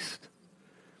Christ.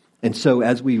 And so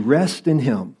as we rest in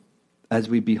him, as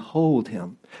we behold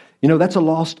him, that's a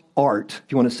lost art,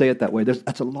 if you want to say it that way.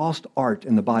 That's a lost art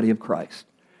in the body of Christ,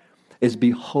 is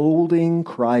beholding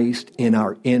Christ in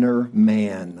our inner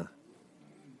man.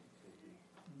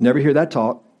 Never hear that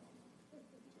taught.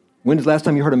 When was the last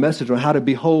time you heard a message on how to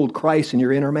behold Christ in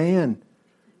your inner man?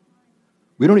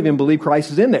 We don't even believe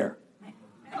Christ is in there.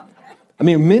 I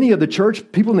mean, many of the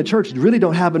people in the church really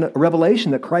don't have a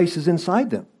revelation that Christ is inside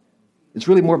them. It's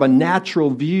really more of a natural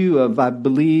view of I've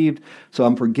believed, so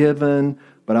I'm forgiven,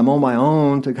 but I'm on my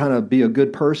own to kind of be a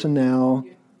good person now.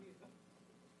 Do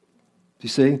you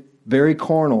see? Very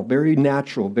carnal, very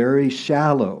natural, very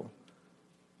shallow.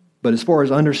 But as far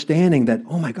as understanding that,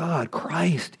 oh my God,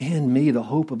 Christ in me, the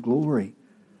hope of glory.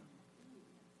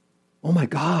 Oh my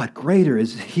God, greater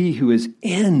is he who is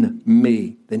in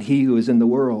me than he who is in the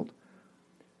world.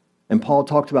 And Paul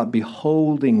talked about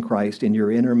beholding Christ in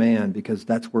your inner man because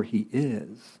that's where he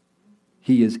is.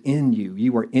 He is in you.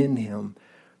 You are in him.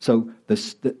 So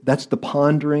that's the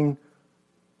pondering,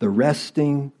 the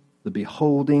resting, the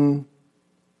beholding,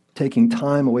 taking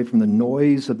time away from the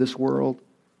noise of this world.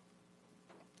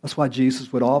 That's why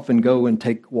Jesus would often go and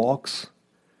take walks.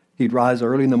 He'd rise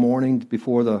early in the morning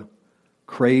before the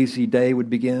crazy day would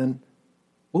begin.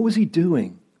 What was he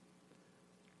doing?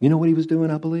 You know what he was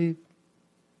doing, I believe?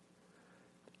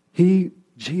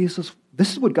 Jesus,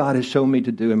 this is what God has shown me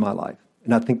to do in my life.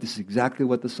 And I think this is exactly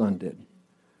what the Son did.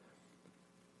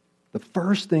 The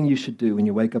first thing you should do when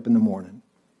you wake up in the morning,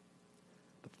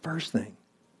 the first thing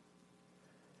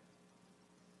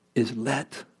is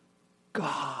let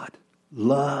God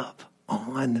love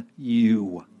on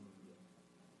you.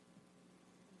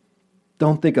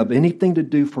 Don't think of anything to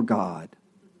do for God.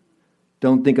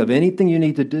 Don't think of anything you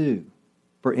need to do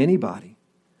for anybody.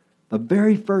 The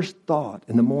very first thought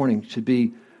in the morning should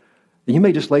be, and you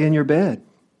may just lay in your bed.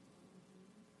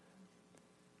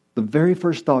 The very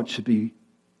first thought should be,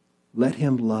 let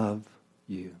him love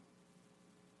you.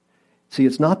 See,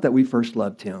 it's not that we first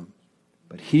loved him,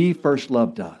 but he first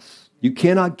loved us. You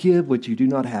cannot give what you do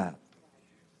not have.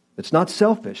 It's not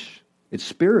selfish. It's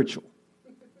spiritual.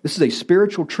 This is a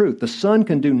spiritual truth. The Son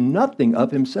can do nothing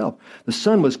of himself. The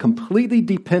Son was completely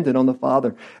dependent on the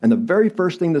Father. And the very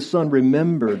first thing the Son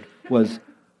remembered was,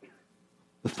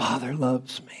 the Father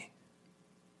loves me,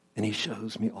 and he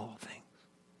shows me all things.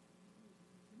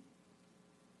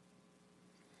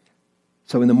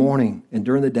 So in the morning and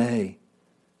during the day,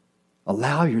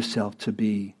 allow yourself to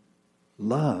be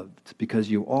loved because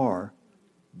you are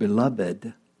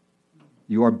beloved.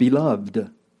 You are beloved.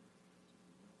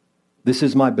 This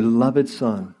is my beloved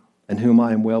Son, in whom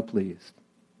I am well pleased.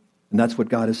 And that's what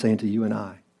God is saying to you and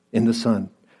I in the Son.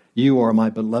 You are my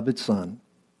beloved Son,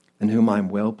 in whom I am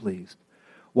well pleased.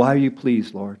 Why are you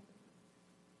pleased, Lord?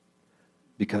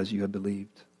 Because you have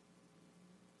believed.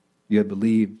 You have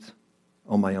believed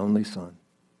on my only Son.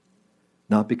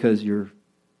 Not because you're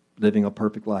living a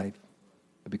perfect life,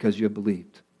 but because you have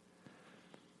believed.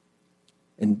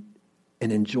 And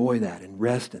enjoy that and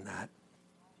rest in that.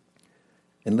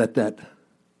 And let that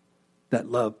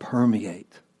love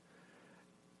permeate.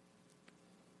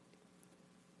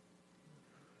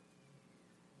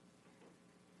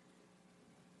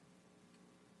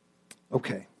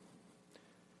 Okay.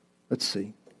 Let's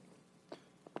see.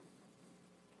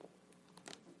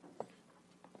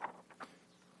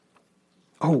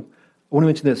 Oh, I want to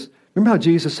mention this. Remember how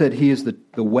Jesus said he is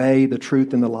the way, the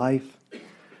truth, and the life?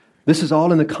 This is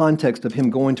all in the context of him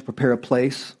going to prepare a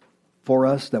place for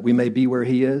us that we may be where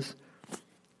he is.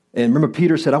 And remember,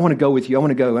 Peter said, I want to go with you. I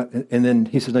want to go. And then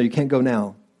he says, no, you can't go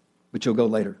now, but you'll go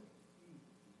later.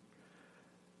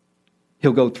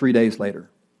 He'll go 3 days later.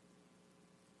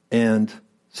 And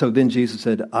so then Jesus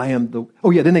said, I am the...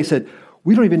 Oh, yeah, then they said,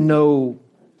 we don't even know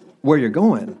where you're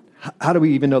going. How do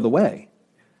we even know the way?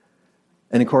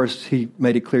 And, of course, he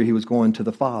made it clear he was going to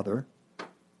the Father.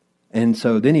 And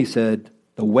so then he said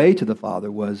the way to the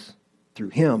Father was through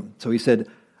him. So he said,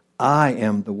 I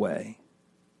am the way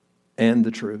and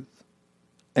the truth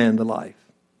and the life.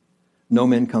 No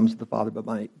man comes to the Father but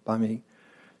by me.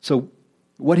 So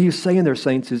what he's saying there,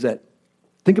 saints, is that,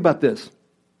 think about this.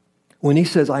 When he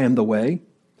says, I am the way,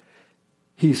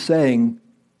 he's saying,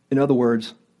 in other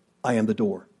words, I am the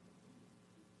door.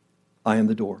 I am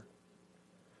the door.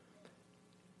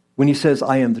 When he says,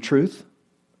 I am the truth,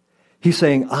 he's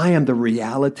saying, I am the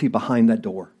reality behind that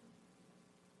door.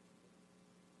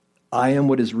 I am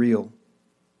what is real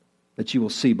that you will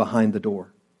see behind the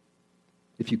door.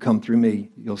 If you come through me,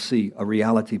 you'll see a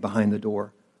reality behind the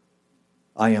door.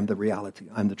 I am the reality.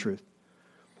 I'm the truth.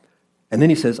 And then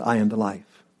he says, I am the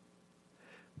life.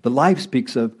 The life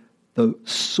speaks of the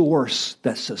source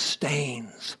that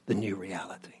sustains the new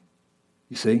reality.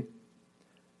 You see?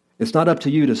 It's not up to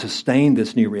you to sustain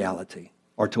this new reality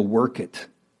or to work it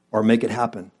or make it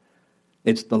happen.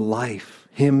 It's the life.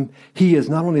 He is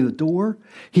not only the door,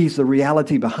 he's the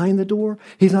reality behind the door.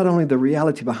 He's not only the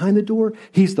reality behind the door,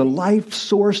 he's the life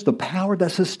source, the power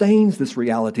that sustains this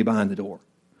reality behind the door.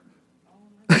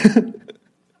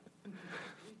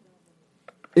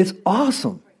 It's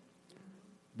awesome.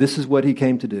 This is what he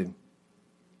came to do,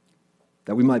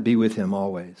 that we might be with him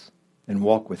always and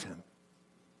walk with him.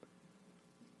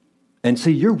 And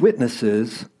see, you're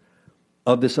witnesses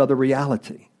of this other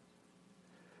reality.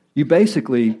 You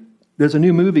basically, there's a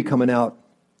new movie coming out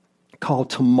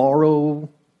called Tomorrowland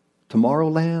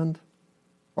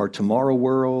or Tomorrow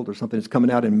World or something. It's coming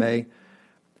out in May.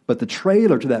 But the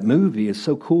trailer to that movie is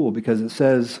so cool because it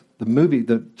says,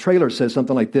 the trailer says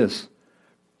something like this.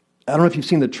 I don't know if you've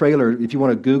seen the trailer. If you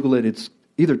want to Google it, it's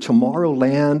either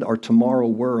Tomorrowland or Tomorrow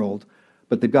World.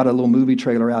 But they've got a little movie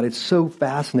trailer out. It's so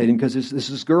fascinating because there's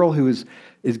this girl who is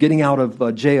getting out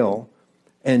of jail,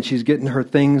 and she's getting her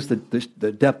things.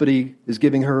 The deputy is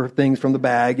giving her things from the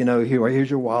bag. You know, here's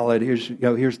your wallet. Here's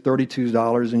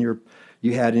 $32,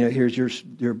 and here's your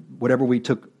whatever we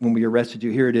took when we arrested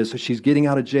you. Here it is. So she's getting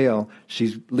out of jail.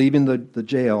 She's leaving the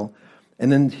jail, and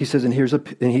then he says, and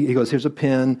he goes, here's a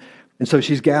pen. And so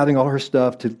she's gathering all her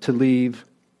stuff to leave,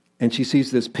 and she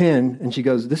sees this pen, and she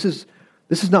goes, This is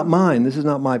not mine. This is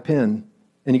not my pen.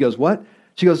 And he goes, what?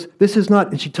 She goes, this is not.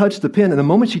 And she touched the pen. And the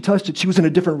moment she touched it, she was in a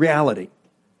different reality.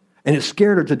 And it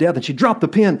scared her to death. And she dropped the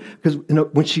pen because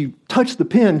when she touched the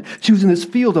pen, she was in this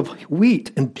field of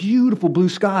wheat and beautiful blue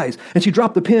skies. And she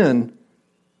dropped the pen.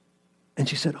 And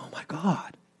she said, oh, my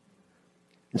God.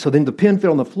 And so then the pen fell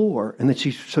on the floor. And then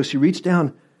she reached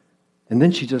down. And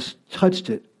then she just touched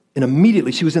it. And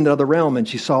immediately she was in the other realm. And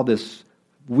she saw this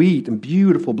wheat and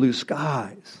beautiful blue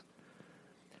skies.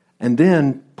 And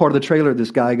then, part of the trailer,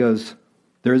 this guy goes,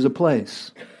 there is a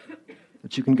place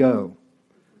that you can go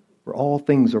where all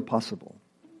things are possible.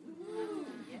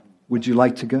 Would you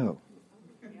like to go?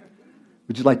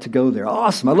 Would you like to go there?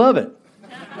 Awesome, I love it.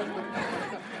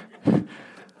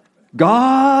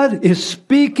 God is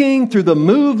speaking through the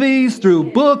movies,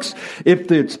 through books. If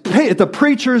the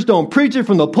preachers don't preach it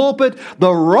from the pulpit,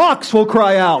 the rocks will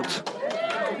cry out.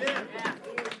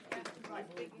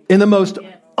 In the most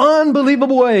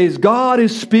unbelievable ways, God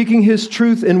is speaking his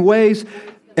truth in ways,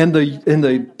 and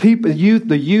the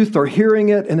youth are hearing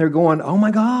it, and they're going, oh my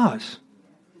gosh,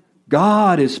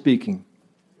 God is speaking.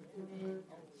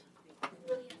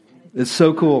 It's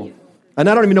so cool. And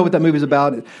I don't even know what that movie's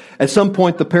about. At some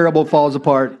point, the parable falls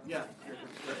apart.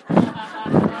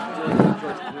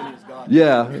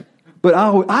 Yeah, but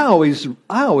I always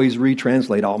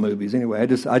retranslate all movies anyway.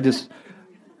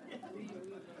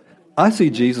 I see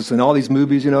Jesus in all these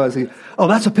movies, I see, oh,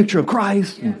 that's a picture of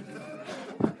Christ. And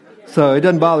so it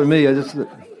doesn't bother me. I just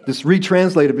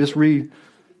retranslate it, just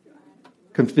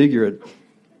reconfigure it.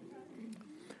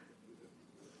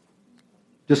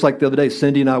 Just like the other day,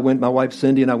 my wife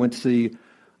Cindy and I went to see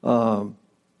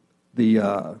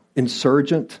the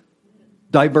Insurgent,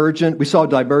 Divergent. We saw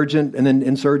Divergent and then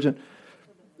Insurgent.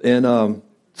 And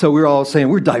so we were all saying,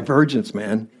 we're divergents,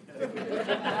 man.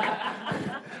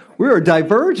 We are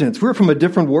divergents. We're from a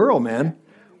different world, man.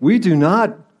 We do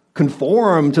not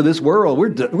conform to this world.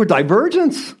 We're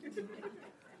divergents.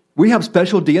 We have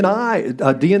special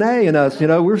DNA in us.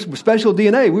 We're special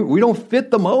DNA. We don't fit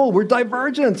the mold. We're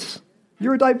divergents.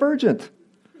 You're a divergent.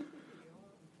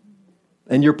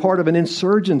 And you're part of an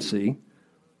insurgency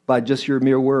by just your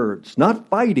mere words. Not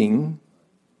fighting.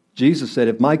 Jesus said,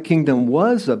 if my kingdom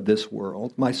was of this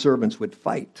world, my servants would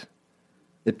fight.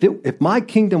 If my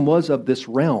kingdom was of this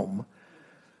realm,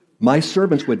 my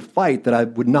servants would fight that I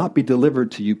would not be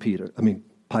delivered to you, Pilate.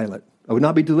 I would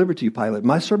not be delivered to you, Pilate.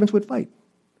 My servants would fight.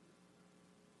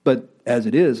 But as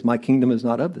it is, my kingdom is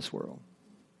not of this world.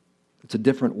 It's a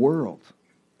different world.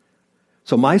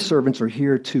 So my servants are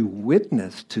here to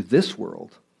witness to this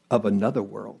world of another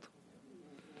world.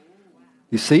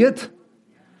 You see it?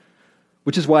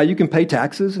 Which is why you can pay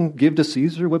taxes and give to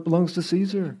Caesar what belongs to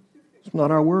Caesar. It's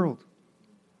not our world.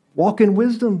 Walk in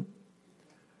wisdom.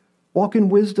 Walk in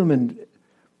wisdom and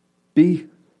be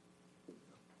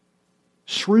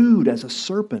shrewd as a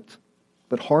serpent,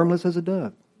 but harmless as a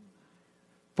dove.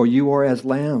 For you are as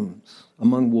lambs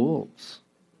among wolves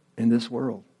in this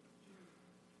world.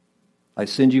 I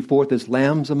send you forth as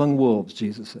lambs among wolves,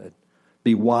 Jesus said.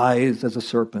 Be wise as a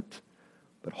serpent,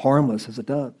 but harmless as a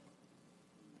dove.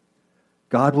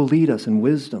 God will lead us in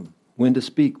wisdom, when to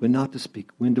speak, when not to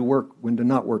speak, when to work, when to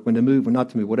not work, when to move, when not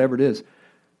to move, whatever it is.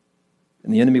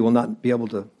 And the enemy will not be able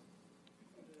to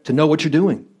know what you're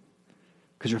doing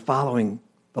because you're following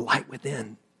the light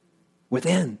within.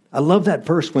 Within. I love that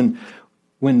verse when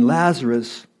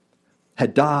Lazarus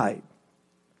had died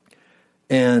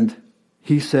and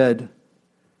he said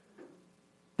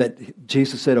that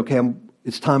Jesus said, okay,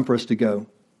 it's time for us to go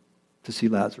to see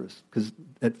Lazarus. Because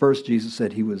at first Jesus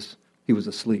said he was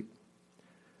asleep.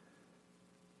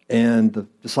 And the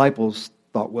disciples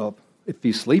thought, well, if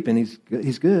he's sleeping,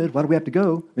 he's good. Why do we have to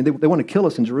go? I mean, they want to kill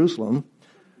us in Jerusalem.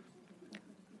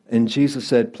 And Jesus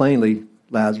said plainly,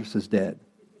 Lazarus is dead.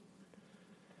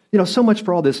 You know, so much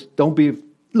for all this.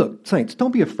 Look, saints,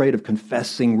 don't be afraid of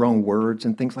confessing wrong words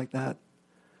and things like that.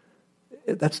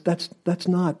 That's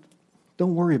not,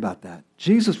 don't worry about that.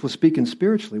 Jesus was speaking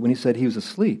spiritually when he said he was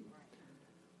asleep.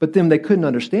 But then they couldn't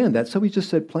understand that, so he just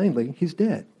said plainly, he's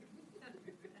dead.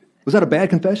 Was that a bad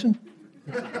confession?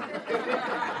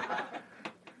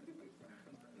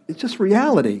 It's just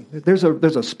reality. There's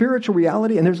a spiritual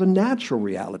reality and there's a natural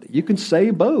reality. You can say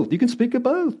both. You can speak of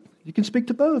both. You can speak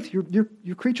to both.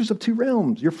 You're creatures of two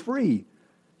realms. You're free.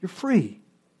 You're free.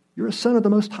 You're a son of the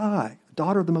Most High, a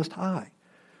daughter of the Most High.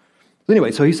 So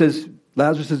anyway, so he says,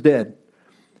 Lazarus is dead.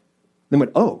 Then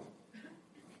went, oh,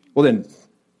 well then,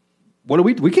 what do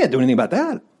we can't do anything about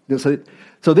that.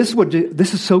 So this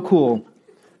is so cool.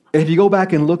 If you go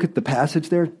back and look at the passage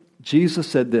there, Jesus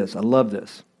said this. I love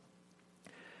this.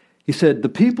 He said, the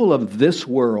people of this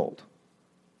world.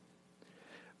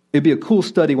 It'd be a cool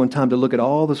study one time to look at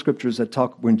all the scriptures that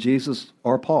talk when Jesus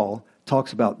or Paul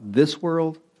talks about this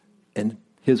world and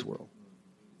his world.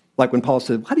 Like when Paul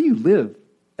said, how do you live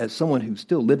as someone who's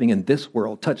still living in this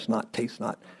world, touch not, taste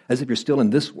not, as if you're still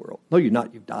in this world? No, you're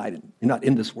not. You've died and you're not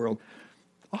in this world.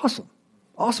 Awesome.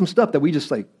 Awesome stuff that we just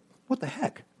like, what the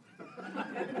heck?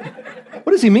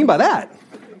 What does he mean by that?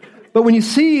 But when you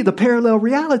see the parallel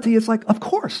reality, it's like, of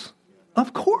course.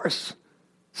 Of course.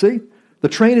 See? The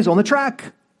train is on the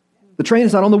track. The train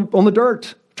is not on the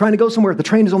dirt, trying to go somewhere. The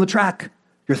train is on the track.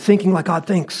 You're thinking like God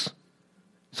thinks.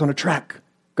 It's on a track,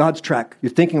 God's track.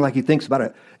 You're thinking like he thinks about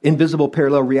an invisible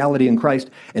parallel reality in Christ,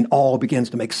 and all begins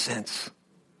to make sense.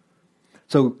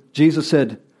 So Jesus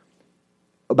said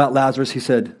about Lazarus, he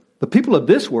said, the people of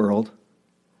this world,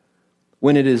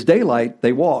 when it is daylight,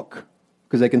 they walk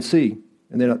because they can see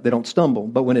and they don't stumble.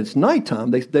 But when it's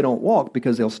nighttime, they don't walk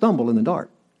because they'll stumble in the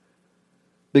dark.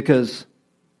 Because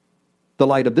the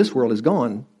light of this world is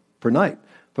gone for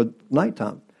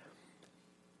nighttime.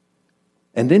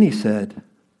 And then he said,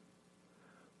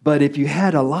 but if you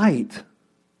had a light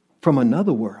from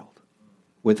another world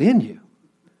within you,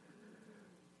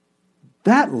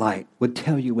 that light would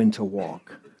tell you when to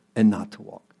walk and not to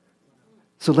walk.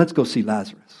 So let's go see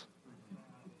Lazarus.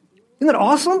 Isn't that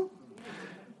awesome?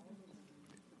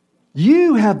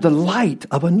 You have the light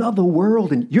of another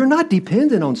world, and you're not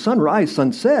dependent on sunrise,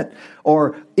 sunset,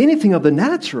 or anything of the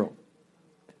natural.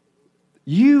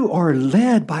 You are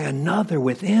led by another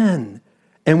within.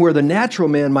 And where the natural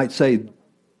man might say,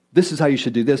 this is how you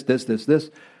should do this, this, this, this,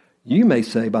 you may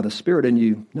say by the Spirit in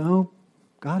you, no,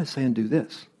 God is saying do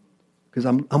this. Because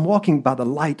I'm walking by the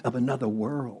light of another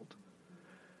world.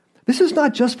 This is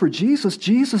not just for Jesus.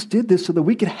 Jesus did this so that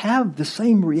we could have the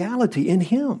same reality in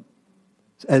him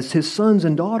as his sons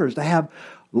and daughters, to have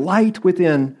light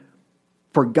within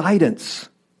for guidance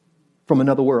from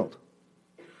another world.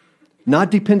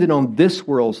 Not dependent on this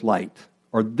world's light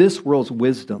or this world's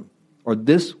wisdom or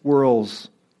this world's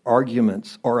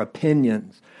arguments or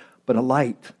opinions, but a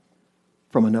light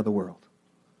from another world.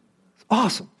 It's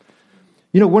awesome.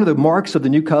 You know, one of the marks of the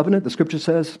new covenant, the scripture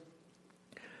says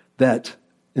that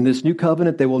in this new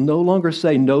covenant, they will no longer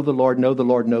say, know the Lord, know the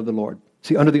Lord, know the Lord.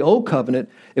 See, under the old covenant,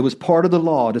 it was part of the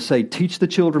law to say, teach the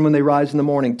children when they rise in the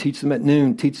morning, teach them at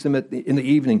noon, teach them in the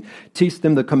evening, teach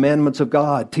them the commandments of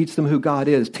God, teach them who God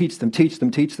is, teach them, teach them,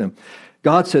 teach them.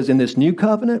 God says in this new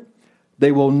covenant,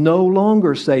 they will no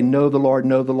longer say, know the Lord,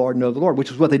 know the Lord, know the Lord,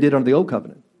 which is what they did under the old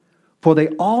covenant. For they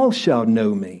all shall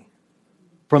know me,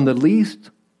 from the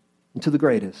least to the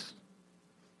greatest.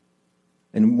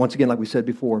 And once again, like we said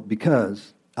before,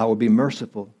 because I will be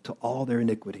merciful to all their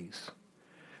iniquities.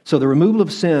 So the removal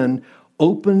of sin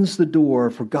opens the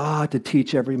door for God to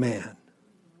teach every man.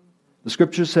 The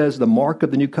scripture says the mark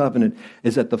of the new covenant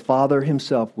is that the Father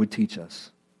himself would teach us.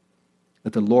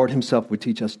 That the Lord himself would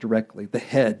teach us directly. The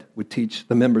head would teach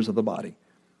the members of the body.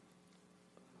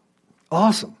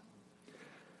 Awesome.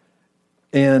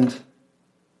 And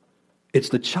it's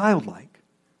the childlike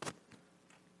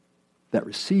that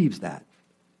receives that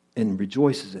and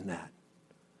rejoices in that.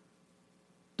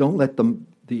 Don't let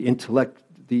the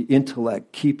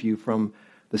intellect keep you from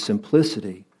the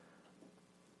simplicity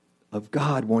of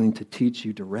God wanting to teach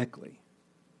you directly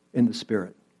in the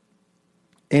Spirit.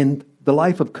 And the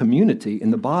life of community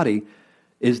in the body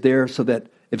is there so that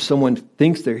if someone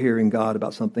thinks they're hearing God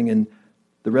about something and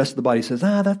the rest of the body says,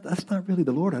 that's not really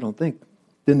the Lord, I don't think,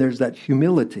 then there's that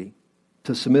humility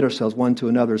to submit ourselves one to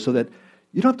another so that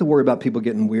you don't have to worry about people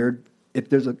getting weird. If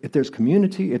there's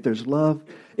community, if there's love,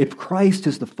 if Christ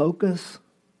is the focus,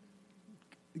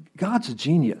 God's a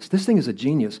genius. This thing is a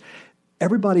genius.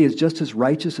 Everybody is just as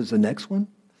righteous as the next one.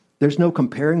 There's no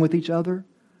comparing with each other.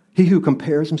 He who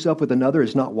compares himself with another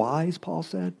is not wise, Paul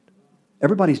said.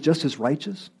 Everybody's just as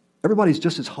righteous. Everybody's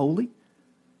just as holy.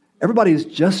 Everybody is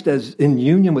just as in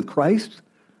union with Christ.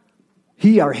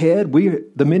 He, our head, we,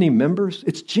 the many members.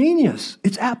 It's genius.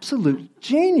 It's absolute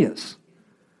genius.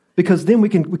 Because then we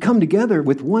come together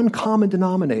with one common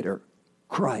denominator,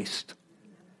 Christ.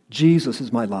 Jesus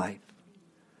is my life.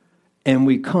 And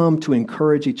we come to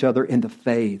encourage each other in the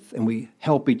faith, and we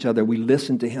help each other. We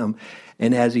listen to him.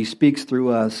 And as he speaks through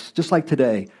us, just like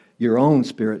today, your own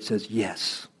spirit says,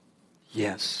 yes,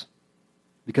 yes,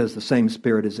 because the same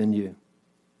Spirit is in you.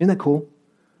 Isn't that cool?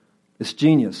 It's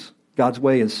genius. God's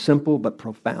way is simple but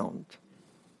profound.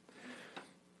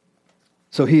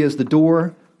 So he is the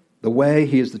door, the way,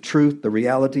 he is the truth, the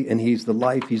reality, and he's the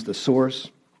life, he's the source.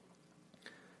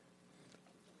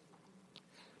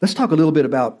 Let's talk a little bit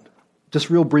about, just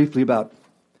real briefly, about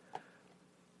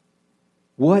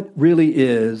what really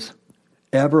is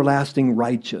everlasting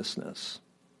righteousness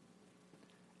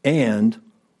and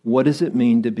what does it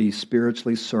mean to be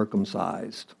spiritually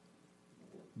circumcised.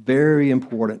 Very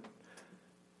important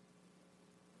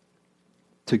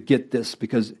to get this,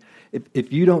 because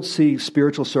if you don't see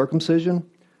spiritual circumcision,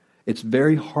 it's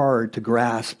very hard to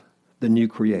grasp the new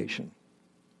creation,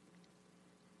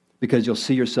 because you'll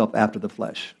see yourself after the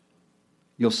flesh.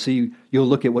 You'll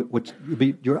look at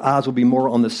your eyes will be more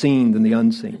on the seen than the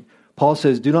unseen. Paul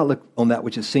says, do not look on that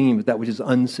which is seen, but that which is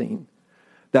unseen.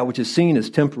 That which is seen is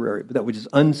temporary, but that which is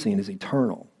unseen is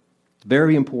eternal. It's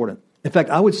very important. In fact,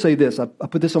 I would say this, I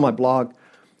put this on my blog,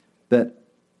 that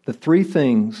the three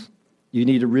things you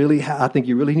need to really I think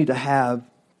you really need to have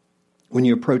when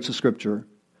you approach the Scripture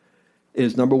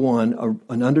is, number one,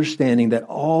 an understanding that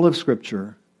all of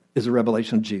Scripture is a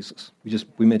revelation of Jesus.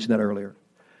 We mentioned that earlier.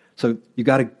 So you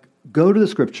got to go to the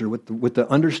Scripture with the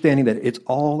understanding that it's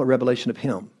all a revelation of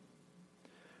him.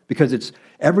 Because it's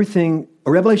everything,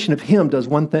 a revelation of him does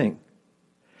one thing.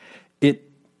 It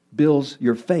builds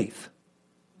your faith.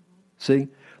 See?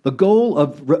 The goal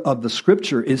of the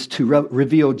Scripture is to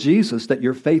reveal Jesus, that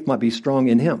your faith might be strong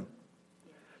in him.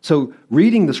 So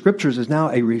reading the Scriptures is now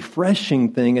a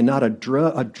refreshing thing and not a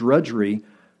drudgery,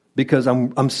 because I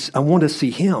want to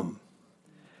see him.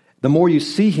 The more you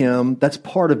see him, that's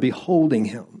part of beholding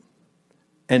him.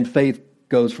 And faith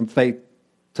goes from faith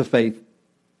to faith,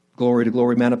 glory to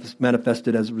glory,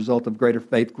 manifested as a result of greater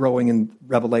faith, growing in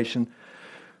revelation.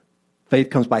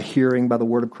 Faith comes by hearing, by the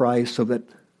word of Christ, so that,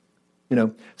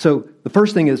 so the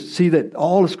first thing is see that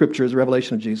all of Scripture is a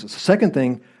revelation of Jesus. The second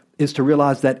thing is to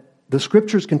realize that the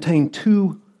Scriptures contain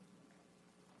two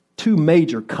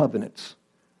major covenants.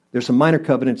 There's some minor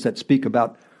covenants that speak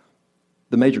about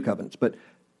the major covenants, but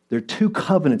there are two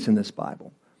covenants in this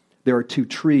Bible. There are two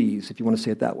trees, if you want to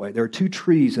say it that way. There are two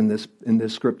trees in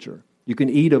this Scripture. You can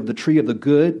eat of the tree of the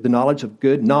good, the knowledge of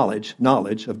good, knowledge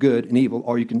of good and evil,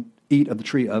 or you can eat of the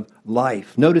tree of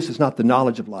life. Notice it's not the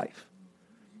knowledge of life.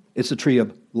 It's the tree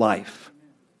of life.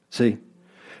 See?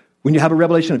 When you have a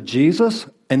revelation of Jesus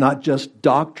and not just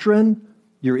doctrine,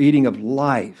 you're eating of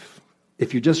life.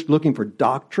 If you're just looking for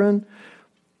doctrine,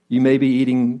 you may be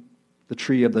eating the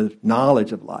tree of the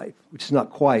knowledge of life, which is not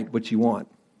quite what you want.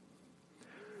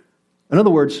 In other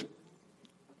words,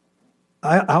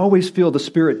 I always feel the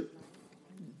Spirit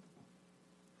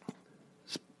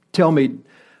tell me,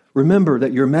 remember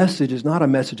that your message is not a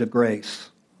message of grace.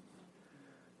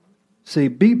 See,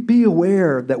 be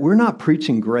aware that we're not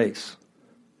preaching grace.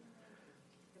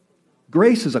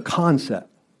 Grace is a concept.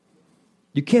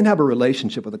 You can't have a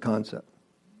relationship with a concept.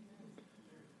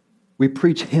 We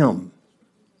preach Him.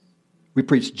 We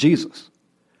preach Jesus.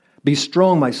 Be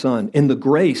strong, my son, in the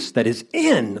grace that is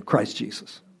in Christ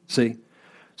Jesus. See?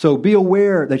 So be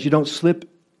aware that you don't slip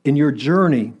in your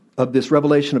journey of this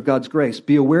revelation of God's grace.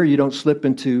 Be aware you don't slip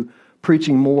into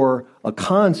preaching more a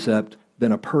concept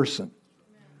than a person.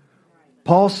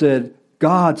 Paul said,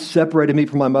 God separated me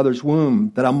from my mother's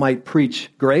womb that I might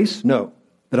preach grace? No,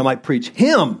 that I might preach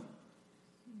Him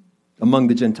among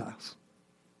the Gentiles.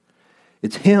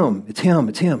 It's Him, it's Him,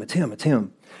 it's Him, it's Him, it's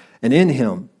Him. And in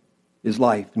Him is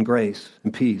life and grace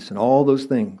and peace and all those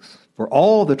things. For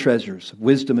all the treasures of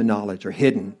wisdom and knowledge are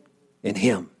hidden in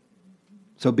Him.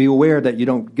 So be aware that you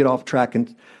don't get off track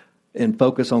and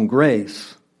focus on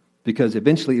grace, because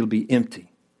eventually it'll be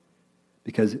empty.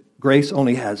 Because grace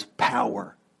only has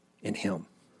power in Him.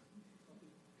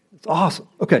 It's awesome.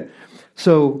 Okay,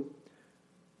 so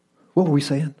what were we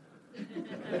saying?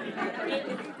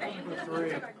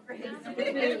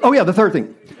 Oh yeah, the third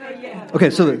thing. Okay,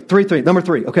 so number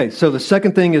three. Okay, so the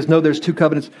second thing is, no, there's two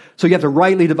covenants. So you have to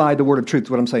rightly divide the word of truth, is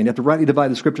what I'm saying. You have to rightly divide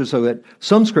the scriptures, so that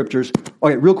some scriptures,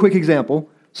 okay, real quick example.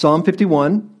 Psalm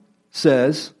 51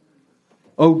 says,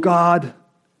 oh God,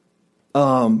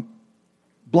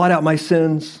 blot out my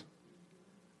sins,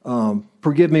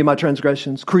 forgive me my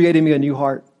transgressions, create in me a new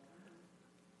heart,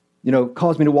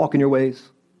 cause me to walk in your ways.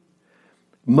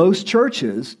 Most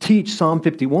churches teach Psalm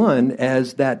 51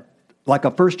 as that, like a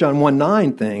 1 John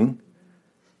 1:9 thing,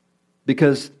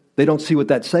 because they don't see what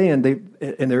that's saying.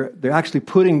 They're actually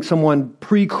putting someone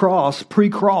pre-cross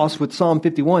with Psalm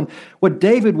 51. What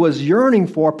David was yearning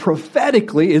for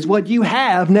prophetically is what you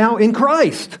have now in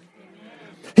Christ.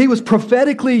 He was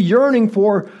prophetically yearning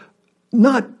for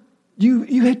not,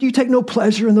 you take no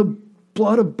pleasure in the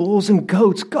blood of bulls and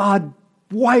goats. God,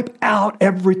 wipe out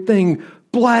everything.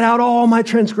 Blot out all my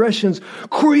transgressions.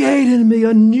 Create in me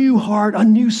a new heart, a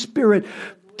new spirit.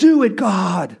 Do it,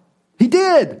 God. He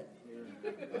did.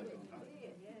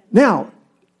 Now,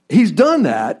 He's done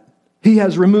that. He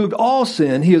has removed all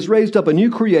sin. He has raised up a new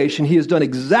creation. He has done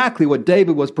exactly what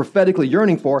David was prophetically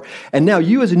yearning for. And now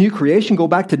you as a new creation go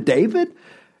back to David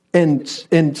and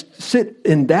sit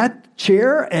in that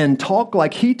chair and talk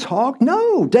like he talked?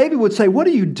 No, David would say, what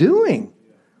are you doing?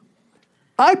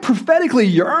 I prophetically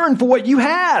yearn for what you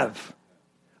have.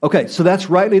 Okay, so that's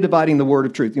rightly dividing the word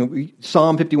of truth.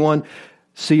 Psalm 51,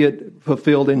 see it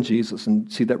fulfilled in Jesus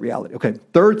and see that reality. Okay,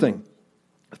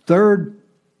 third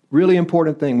really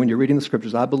important thing when you're reading the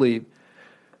scriptures, I believe,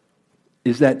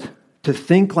 is that to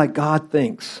think like God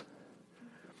thinks,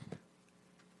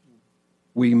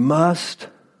 we must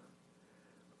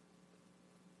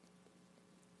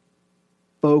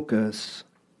focus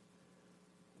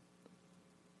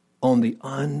on the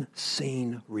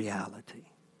unseen reality.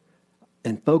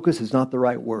 And focus is not the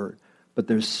right word, but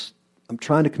I'm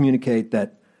trying to communicate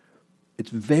that it's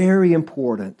very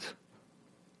important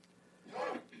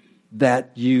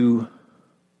that you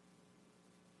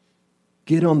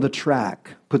get on the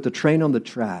track, put the train on the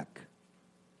track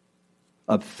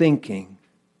of thinking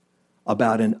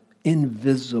about an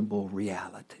invisible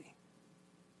reality.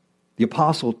 The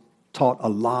apostle taught a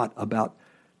lot about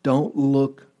don't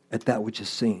look at that which is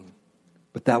seen,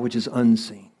 but that which is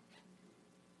unseen.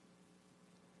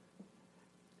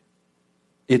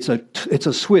 It's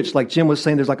a switch, like Jim was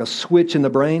saying, there's like a switch in the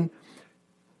brain.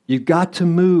 You've got to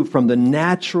move from the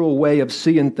natural way of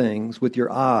seeing things with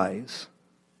your eyes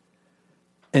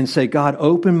and say, God,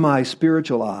 open my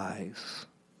spiritual eyes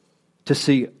to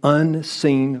see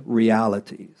unseen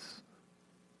realities.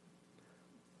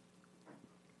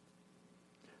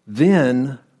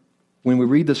 Then, when we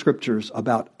read the scriptures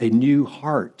about a new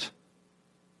heart,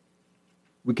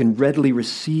 we can readily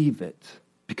receive it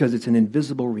because it's an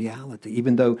invisible reality,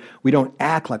 even though we don't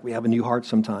act like we have a new heart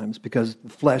sometimes because the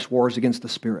flesh wars against the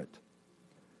spirit.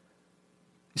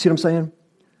 You see what I'm saying?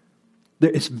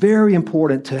 It's very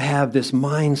important to have this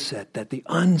mindset that the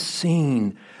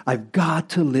unseen, I've got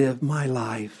to live my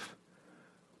life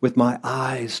with my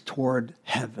eyes toward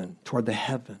heaven, toward the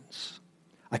heavens.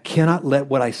 I cannot let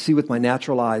what I see with my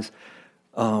natural eyes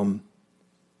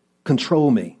control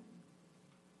me.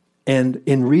 And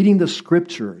in reading the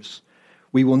scriptures,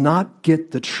 we will not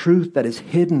get the truth that is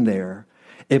hidden there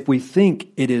if we think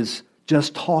it is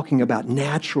just talking about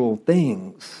natural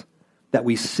things that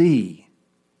we see.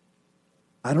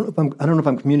 I don't know if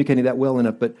I'm communicating that well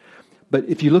enough, but But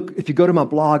if you go to my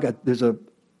blog, there's a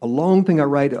long thing I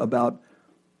write about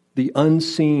the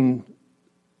unseen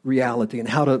reality and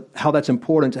how that's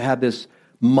important to have this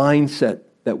mindset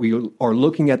that we are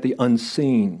looking at the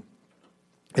unseen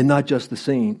and not just the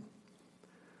seen.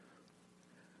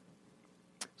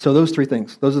 So those are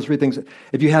the three things.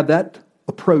 If you have that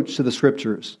approach to the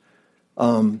Scriptures,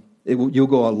 you'll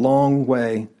go a long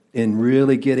way in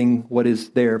really getting what is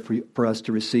there for us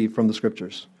to receive from the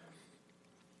Scriptures.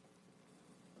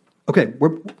 Okay,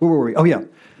 where were we? Oh yeah,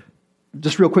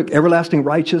 just real quick, everlasting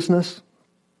righteousness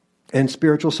and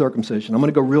spiritual circumcision. I'm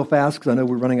going to go real fast because I know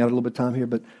we're running out a little bit of time here,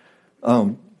 but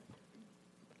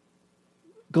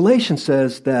Galatians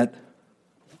says that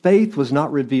faith was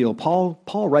not revealed.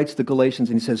 Paul writes to Galatians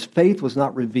and he says, faith was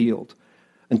not revealed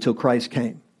until Christ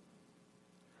came.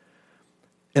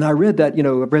 And I read that, I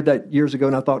read that years ago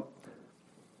and I thought,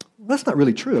 well, that's not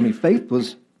really true. I mean,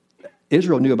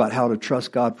 Israel knew about how to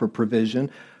trust God for provision,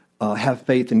 have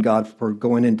faith in God for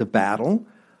going into battle.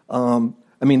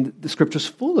 I mean, the Scripture's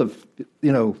full of,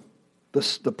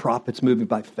 the prophets moving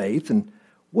by faith. And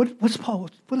what is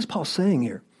Paul saying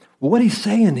here? Well, what he's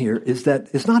saying here is that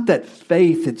it's not that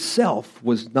faith itself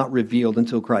was not revealed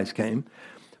until Christ came,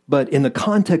 but in the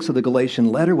context of the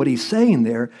Galatian letter, what he's saying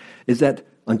there is that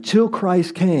until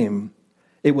Christ came,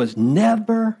 it was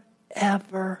never,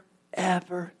 ever,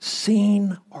 ever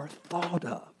seen or thought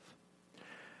of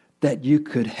that you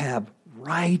could have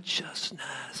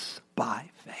righteousness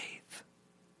by faith.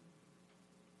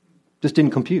 Just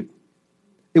didn't compute.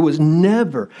 It was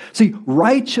never. See,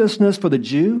 righteousness for the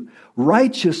Jew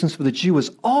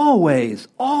was always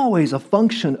a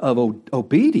function of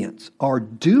obedience or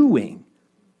doing.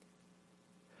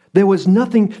 There was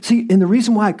nothing, and the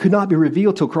reason why it could not be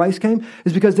revealed till Christ came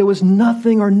is because there was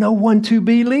nothing or no one to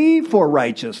believe for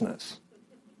righteousness.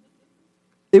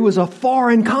 It was a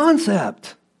foreign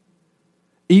concept.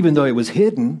 Even though it was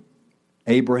hidden,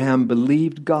 Abraham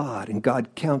believed God and God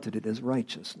counted it as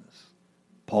righteousness.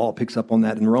 Paul picks up on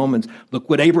that in Romans. Look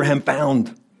what Abraham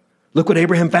found. Look what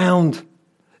Abraham found.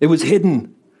 It was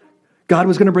hidden. God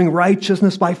was going to bring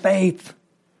righteousness by faith.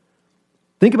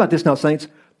 Think about this now, saints.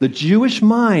 The Jewish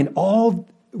mind,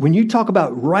 when you talk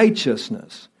about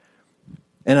righteousness,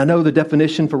 and I know the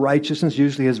definition for righteousness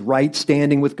usually is right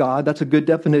standing with God. That's a good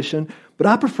definition. But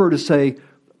I prefer to say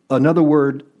another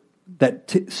word that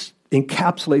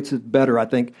encapsulates it better, I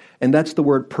think, and that's the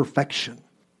word perfection.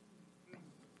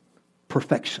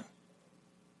 Perfection.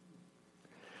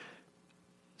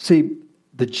 See,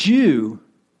 the Jew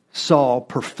saw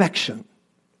perfection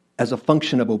as a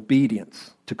function of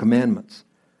obedience to commandments.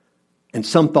 And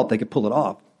some thought they could pull it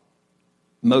off.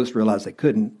 Most realized they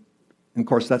couldn't. And of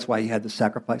course, that's why he had the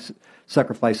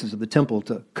sacrifices of the temple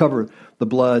to cover the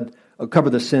blood, cover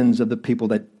the sins of the people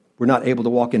that were not able to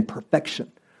walk in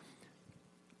perfection.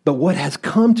 But what has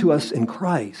come to us in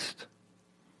Christ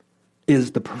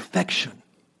is the perfection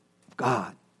of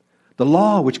God. The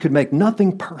law, which could make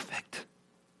nothing perfect,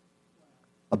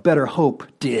 a better hope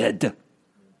did.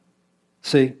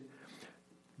 See,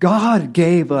 God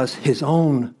gave us his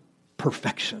own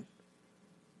perfection.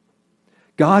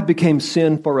 God became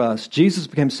sin for us. Jesus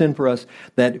became sin for us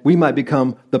that we might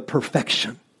become the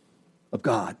perfection of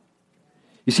God.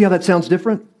 You see how that sounds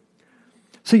different?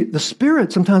 See, the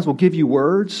Spirit sometimes will give you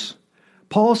words.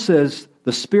 Paul says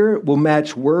the Spirit will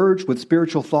match words with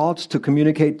spiritual thoughts to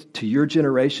communicate to your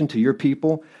generation, to your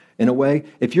people in a way.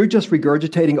 If you're just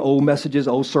regurgitating old messages,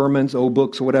 old sermons, old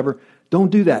books or whatever, don't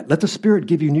do that. Let the Spirit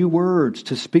give you new words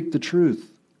to speak the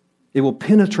truth. It will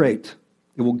penetrate.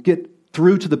 It will get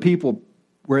through to the people,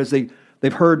 whereas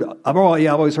they've heard, I've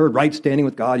always heard right standing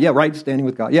with God. Yeah, right standing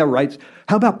with God. Yeah, right.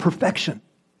 How about perfection?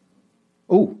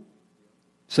 Oh,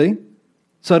 see?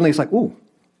 Suddenly it's like, oh,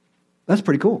 that's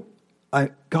pretty cool.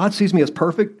 God sees me as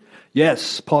perfect.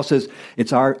 Yes, Paul says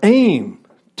it's our aim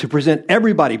to present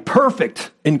everybody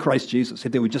perfect in Christ Jesus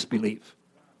if they would just believe.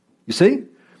 You see?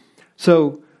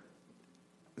 So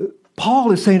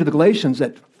Paul is saying to the Galatians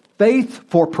that faith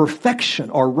for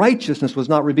perfection or righteousness was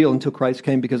not revealed until Christ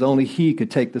came because only he could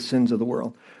take the sins of the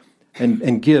world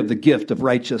and give the gift of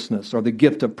righteousness or the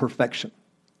gift of perfection.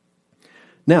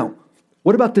 Now,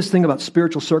 what about this thing about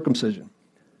spiritual circumcision?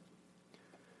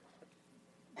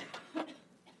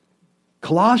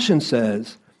 Colossians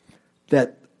says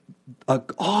that an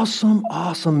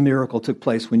awesome miracle took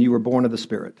place when you were born of the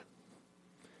Spirit.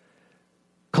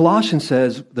 Colossians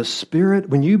says the Spirit,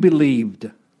 when you believed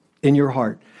in your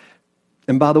heart,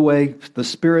 and by the way, the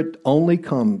Spirit only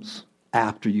comes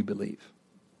after you believe.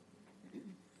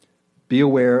 Be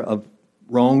aware of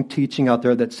wrong teaching out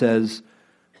there that says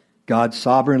God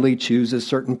sovereignly chooses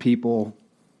certain people,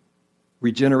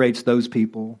 regenerates those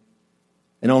people,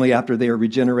 And only after they are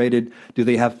regenerated do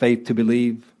they have faith to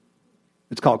believe.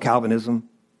 It's called Calvinism,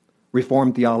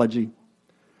 Reformed theology.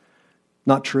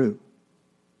 Not true.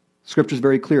 Scripture is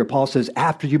very clear. Paul says,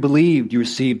 after you believed, you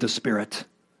received the Spirit.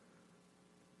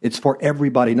 It's for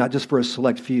everybody, not just for a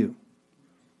select few.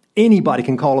 Anybody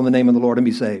can call on the name of the Lord and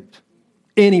be saved.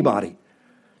 Anybody.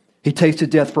 He tasted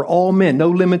death for all men. No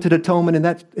limited atonement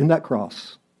in that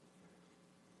cross.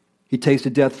 He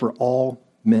tasted death for all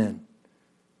men.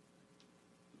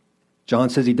 John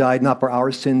says he died not for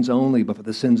our sins only, but for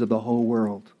the sins of the whole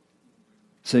world.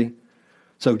 See?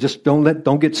 So just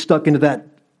don't get stuck into that.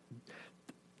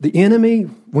 The enemy,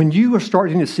 when you are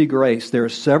starting to see grace, there are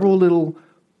several little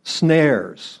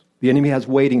snares the enemy has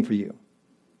waiting for you.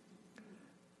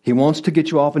 He wants to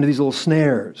get you off into these little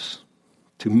snares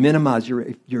to minimize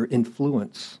your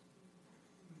influence.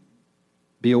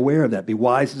 Be aware of that. Be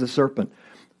wise as a serpent.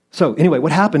 So anyway,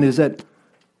 what happened is that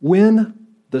when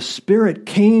the Spirit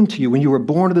came to you, when you were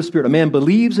born of the Spirit, a man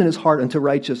believes in his heart unto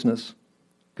righteousness.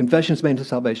 Confession is made unto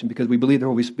salvation because we believe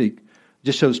therefore we speak. It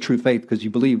just shows true faith because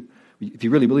you believe. If you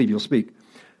really believe, you'll speak.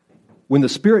 When the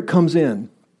Spirit comes in,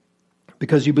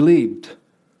 because you believed,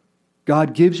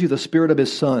 God gives you the Spirit of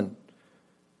His Son.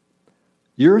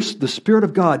 The Spirit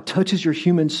of God touches your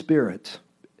human spirit.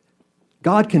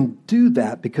 God can do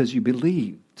that because you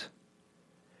believed.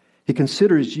 He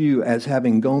considers you as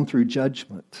having gone through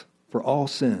judgment for all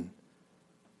sin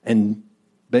and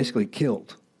basically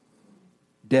killed,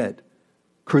 dead,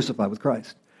 crucified with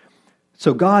Christ.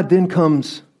 So God then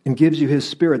comes and gives you His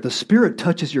Spirit. The Spirit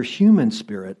touches your human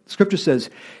spirit. Scripture says,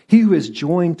 he who is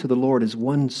joined to the Lord is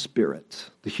one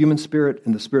spirit. The human spirit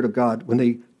and the Spirit of God, when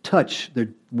they touch, they're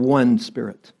one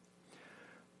spirit.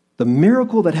 The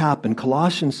miracle that happened,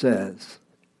 Colossians says,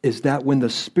 is that when the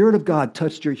Spirit of God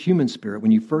touched your human spirit,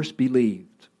 when you first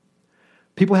believed,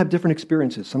 people have different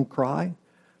experiences. Some cry.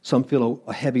 Some feel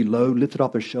a heavy load lifted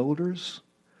off their shoulders.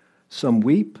 Some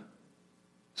weep.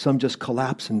 Some just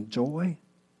collapse in joy.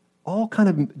 All kind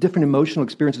of different emotional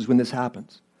experiences when this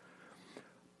happens.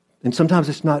 And sometimes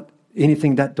it's not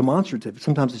anything that demonstrative.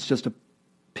 Sometimes it's just a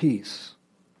peace.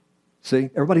 See,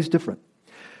 everybody's different.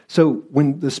 So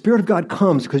when the Spirit of God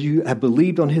comes because you have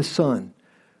believed on His Son,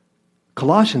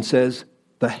 Colossians says,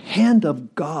 the hand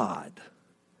of God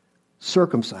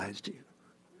circumcised you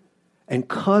and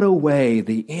cut away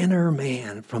the inner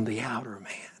man from the outer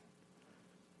man.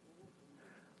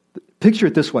 Picture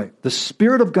it this way. The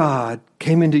Spirit of God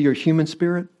came into your human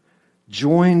spirit,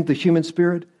 joined the human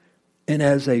spirit, and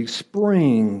as a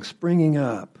springing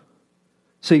up.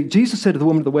 See, Jesus said to the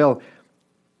woman at the well,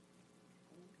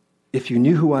 if you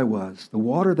knew who I was, the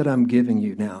water that I'm giving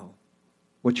you now,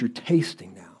 what you're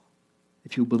tasting now,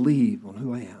 if you believe on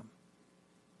who I am,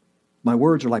 my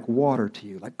words are like water to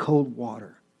you, like cold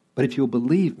water. But if you'll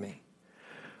believe me,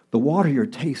 the water you're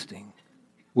tasting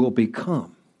will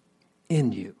become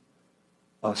in you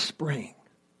a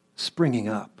springing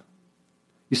up.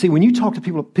 You see, when you talk to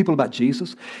people about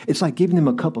Jesus, it's like giving them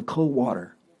a cup of cold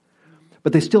water,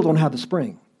 but they still don't have the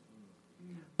spring.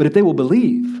 But if they will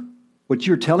believe what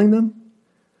you're telling them,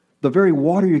 the very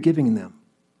water you're giving them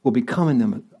will become in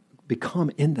them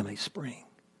a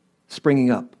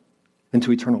springing up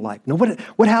into eternal life. Now,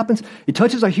 what happens? It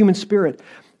touches our human spirit,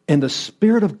 and the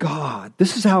Spirit of God,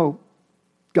 this is how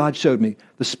God showed me.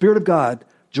 The Spirit of God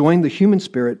joined the human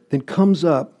spirit, then comes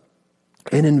up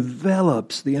and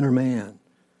envelops the inner man.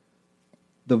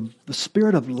 The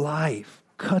Spirit of life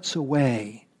cuts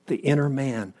away the inner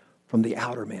man from the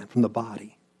outer man, from the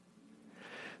body.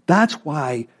 That's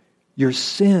why your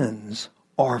sins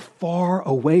are far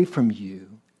away from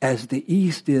you as the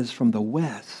east is from the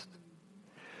west.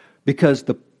 Because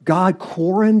God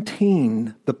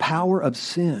quarantined the power of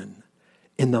sin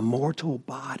in the mortal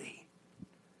body.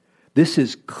 This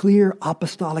is clear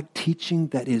apostolic teaching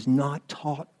that is not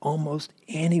taught almost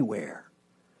anywhere.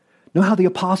 Know how the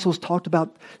apostles talked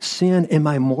about sin in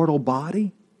my mortal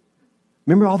body?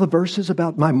 Remember all the verses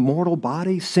about my mortal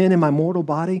body, sin in my mortal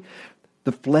body?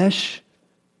 The flesh,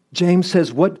 James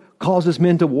says, what causes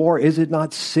men to war? Is it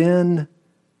not sin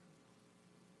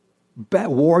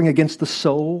warring against the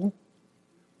soul?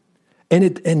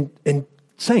 And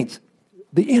saints,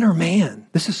 the inner man,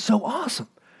 this is so awesome.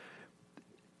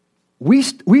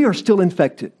 We are still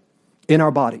infected in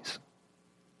our bodies,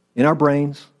 in our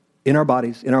brains, in our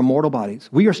bodies, in our mortal bodies.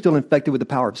 We are still infected with the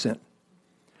power of sin.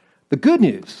 The good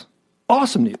news,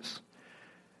 awesome news,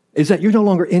 is that you're no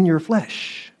longer in your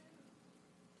flesh,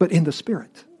 but in the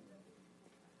Spirit.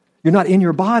 You're not in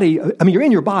your body. I mean, you're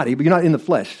in your body, but you're not in the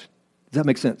flesh. Does that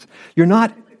make sense? You're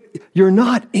not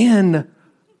in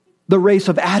the race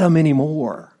of Adam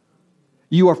anymore.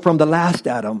 You are from the last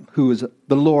Adam, who is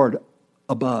the Lord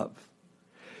above.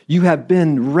 You have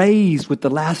been raised with the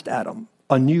last Adam,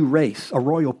 a new race, a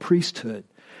royal priesthood.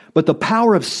 But the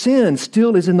power of sin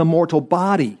still is in the mortal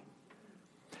body.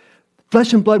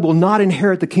 Flesh and blood will not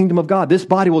inherit the kingdom of God. This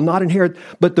body will not inherit,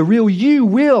 but the real you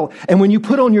will. And when you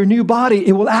put on your new body,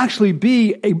 it will actually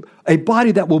be a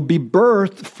body that will be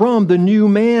birthed from the new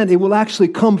man. It will actually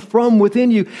come from within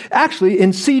you. Actually,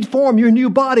 in seed form, your new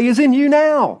body is in you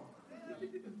now.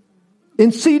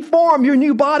 In seed form, your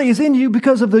new body is in you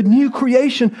because of the new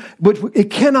creation, but it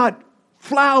cannot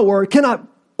flower, it cannot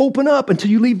open up until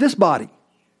you leave this body. And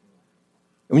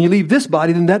when you leave this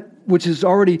body, then that which is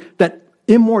already, that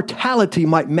immortality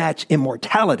might match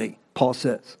immortality, Paul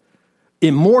says.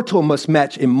 Immortal must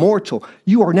match immortal.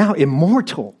 You are now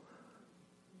immortal.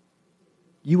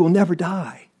 You will never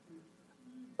die.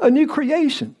 A new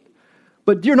creation.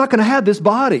 But you're not going to have this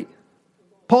body.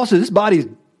 Paul says this body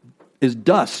is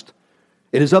dust.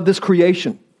 It is of this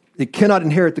creation. It cannot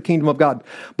inherit the kingdom of God.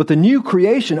 But the new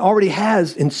creation already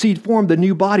has in seed form the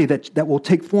new body that will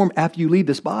take form after you leave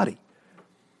this body.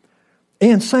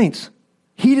 And saints,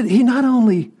 He not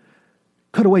only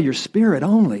cut away your spirit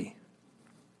only,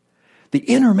 the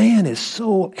inner man is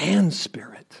soul and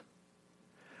spirit.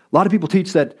 A lot of people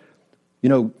teach that,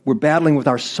 we're battling with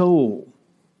our soul.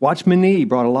 Watchman Nee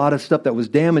brought a lot of stuff that was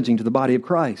damaging to the body of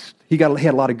Christ. He had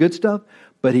a lot of good stuff,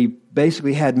 but he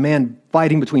basically had man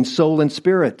fighting between soul and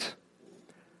spirit.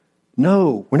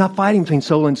 No, we're not fighting between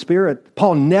soul and spirit.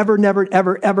 Paul never,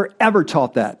 ever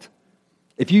taught that.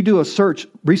 If you do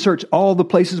research all the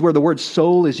places where the word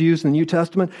soul is used in the New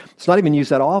Testament, it's not even used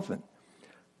that often.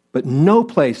 But no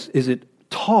place is it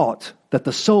taught that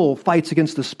the soul fights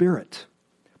against the spirit.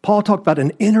 Paul talked about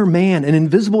an inner man, an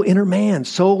invisible inner man,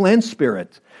 soul and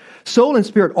spirit. Soul and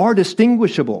spirit are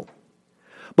distinguishable,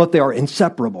 but they are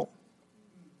inseparable.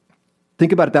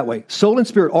 Think about it that way. Soul and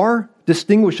spirit are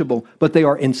distinguishable, but they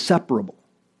are inseparable.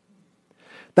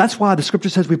 That's why the scripture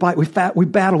says we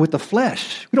battle with the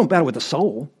flesh. We don't battle with the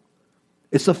soul.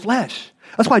 It's the flesh.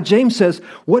 That's why James says,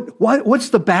 what's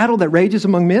the battle that rages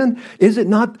among men? Is it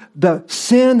not the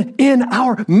sin in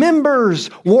our members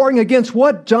warring against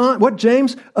what,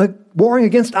 James? Warring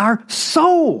against our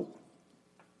soul.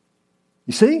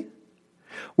 You see?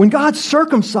 When God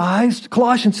circumcised,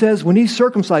 Colossians says, when he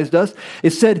circumcised us,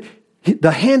 it said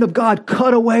the hand of God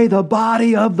cut away the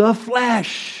body of the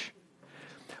flesh.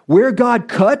 Where God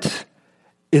cut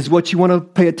is what you want to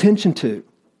pay attention to.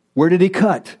 Where did he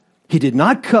cut? He did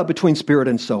not cut between spirit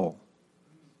and soul.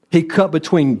 He cut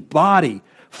between body,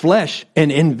 flesh, and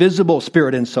invisible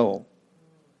spirit and soul.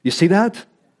 You see that?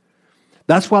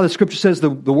 That's why the scripture says the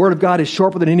word of God is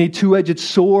sharper than any two-edged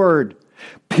sword,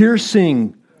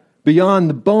 piercing beyond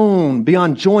the bone,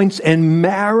 beyond joints and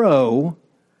marrow,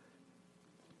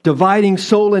 dividing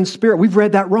soul and spirit. We've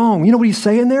read that wrong. You know what he's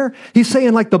saying there? He's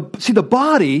saying the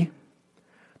body,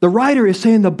 the writer is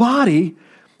saying the body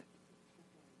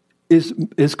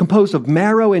is composed of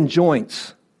marrow and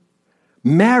joints.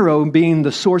 Marrow being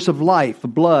the source of life,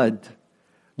 blood.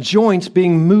 Joints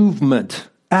being movement,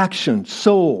 action,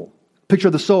 soul. Picture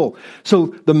of the soul.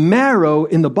 So the marrow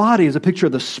in the body is a picture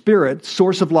of the spirit,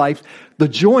 source of life. The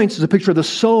joints is a picture of the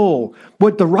soul.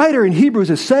 What the writer in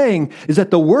Hebrews is saying is that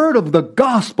the word of the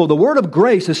gospel, the word of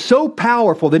grace is so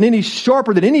powerful that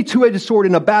sharper than any two-edged sword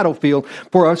in a battlefield.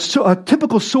 For a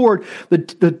typical sword, the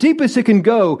deepest it can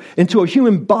go into a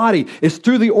human body is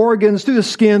through the organs, through the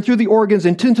skin, through the organs,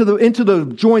 into the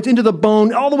joints, into the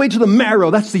bone, all the way to the marrow.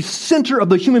 That's the center of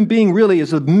the human being really, is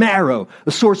the marrow,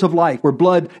 the source of life, where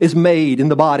blood is made in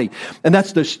the body. And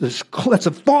that's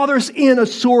the farthest in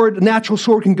a natural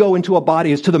sword can go into a body,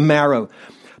 is to the marrow.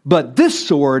 But this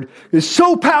sword is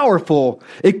so powerful,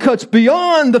 it cuts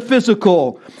beyond the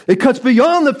physical. It cuts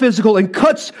beyond the physical and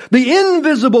cuts the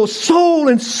invisible soul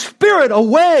and spirit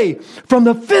away from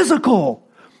the physical.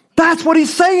 That's what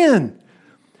he's saying.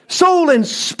 Soul and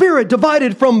spirit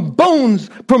divided from bones,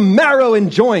 from marrow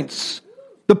and joints.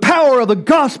 The power of the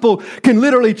gospel can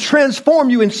literally transform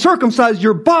you and circumcise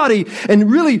your body and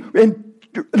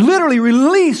literally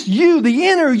release you, the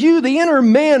inner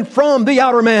man from the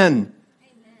outer man.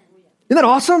 Isn't that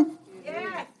awesome?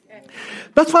 Yes.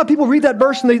 That's why people read that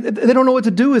verse and they don't know what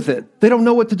to do with it. They don't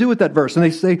know what to do with that verse. And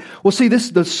they say, well, see,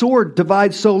 the sword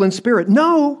divides soul and spirit.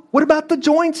 No. What about the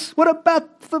joints? What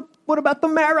about the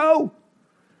marrow?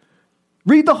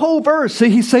 Read the whole verse. See,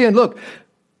 he's saying, look,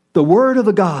 the word of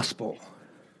the gospel.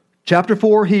 Chapter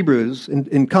 4, Hebrews,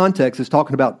 in context, is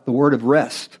talking about the word of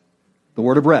rest. The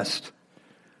word of rest.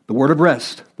 The word of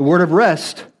rest. The word of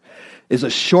rest is a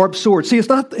sharp sword. See, it's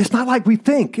not like we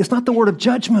think. It's not the word of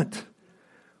judgment.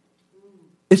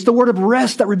 It's the word of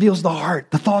rest that reveals the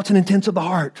heart, the thoughts and intents of the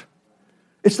heart.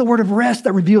 It's the word of rest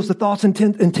that reveals the thoughts and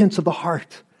intents of the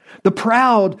heart. The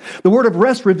proud, the word of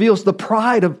rest reveals the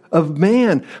pride of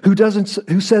man who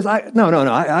says, I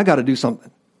got to do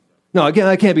something. No, I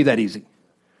can't be that easy.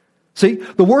 See,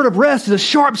 the word of rest is a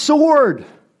sharp sword.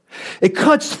 It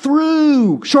cuts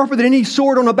through, sharper than any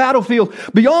sword on a battlefield,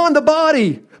 beyond the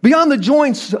body, beyond the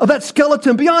joints of that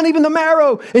skeleton, beyond even the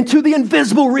marrow, into the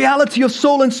invisible reality of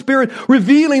soul and spirit,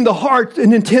 revealing the heart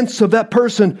and intents of that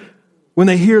person when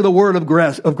they hear the word of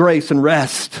grace and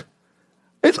rest.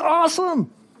 It's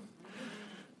awesome.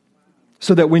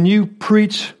 So that when you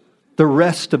preach the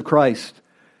rest of Christ,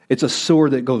 it's a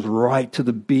sword that goes right to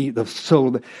the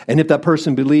soul. And if that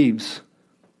person believes,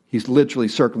 he's literally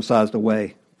circumcised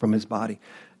away from his body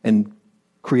and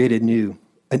created new,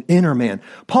 an inner man.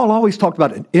 Paul always talked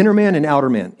about an inner man and outer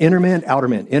man, inner man, outer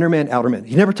man, inner man, outer man.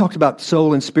 He never talked about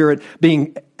soul and spirit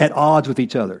being at odds with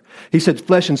each other. He said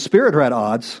flesh and spirit are at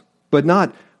odds, but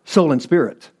not soul and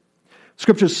spirit.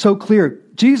 Scripture is so clear.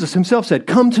 Jesus himself said,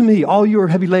 come to me, all you are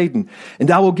heavy laden, and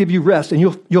I will give you rest, and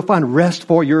you'll find rest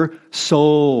for your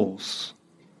souls.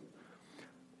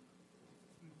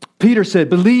 Peter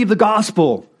said, believe the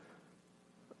gospel,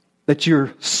 that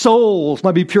your souls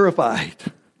might be purified.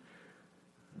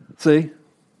 See?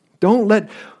 Don't let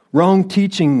wrong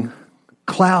teaching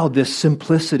cloud this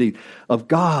simplicity of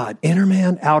God. Inner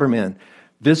man, outer man.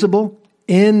 Visible,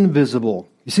 invisible.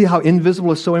 You see how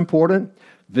invisible is so important?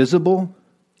 Visible,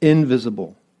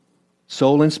 invisible.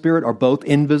 Soul and spirit are both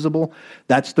invisible.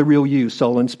 That's the real you,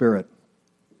 soul and spirit.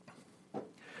 You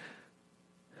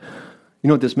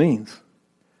know what this means?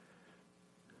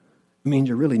 It means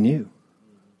you're really new.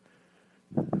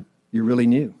 You're really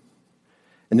new.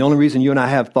 And the only reason you and I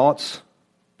have thoughts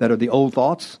that are the old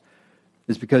thoughts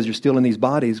is because you're still in these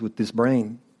bodies with this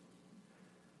brain.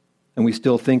 And we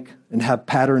still think and have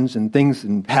patterns and things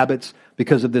and habits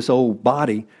because of this old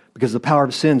body, because the power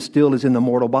of sin still is in the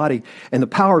mortal body. And the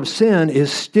power of sin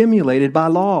is stimulated by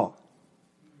law.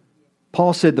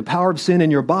 Paul said the power of sin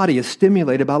in your body is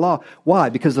stimulated by law. Why?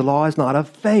 Because the law is not of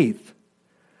faith.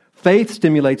 Faith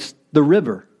stimulates the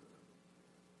river.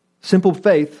 Simple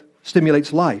faith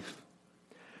stimulates life.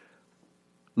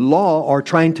 Law, or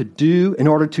trying to do in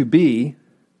order to be,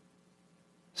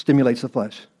 stimulates the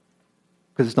flesh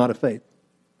because it's not of faith.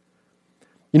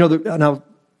 You know, and I'll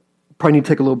probably need to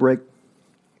take a little break,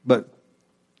 but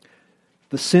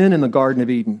the sin in the Garden of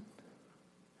Eden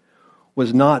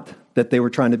was not that they were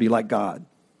trying to be like God.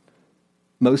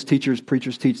 Most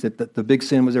preachers teach that the big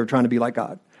sin was they were trying to be like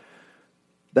God.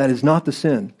 That is not the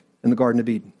sin in the Garden of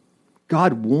Eden.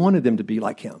 God wanted them to be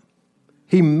like him.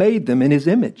 He made them in his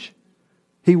image.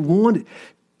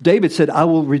 David said, I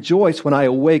will rejoice when I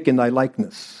awake in thy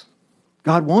likeness.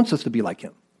 God wants us to be like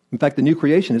him. In fact, the new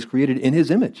creation is created in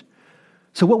his image.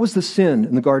 So what was the sin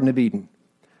in the Garden of Eden?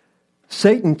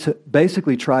 Satan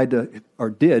basically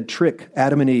did trick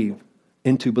Adam and Eve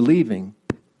into believing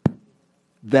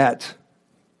that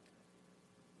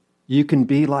you can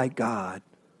be like God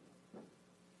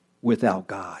without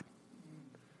God.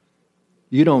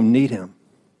 You don't need him.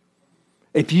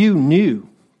 If you knew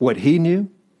what he knew,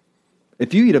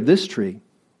 if you eat of this tree,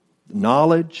 the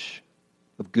knowledge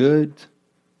of good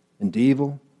and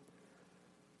evil,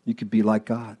 you could be like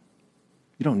God.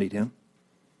 You don't need him.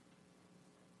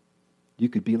 You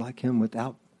could be like him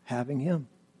without having him.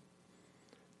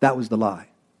 That was the lie.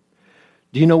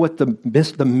 Do you know what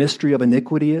the mystery of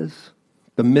iniquity is?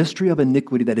 The mystery of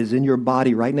iniquity that is in your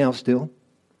body right now still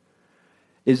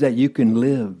is that you can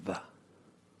live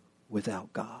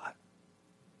without God.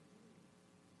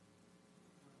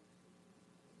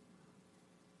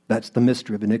 That's the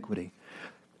mystery of iniquity.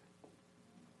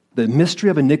 The mystery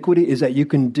of iniquity is that you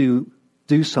can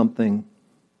do something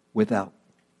without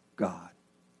God.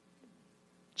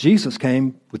 Jesus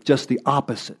came with just the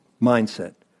opposite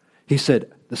mindset. He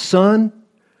said, the Son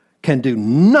can do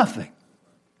nothing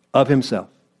of himself.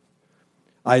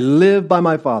 I live by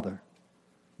my Father.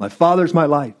 My Father is my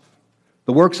life.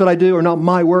 The works that I do are not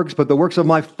my works, but the works of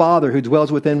my Father who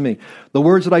dwells within me. The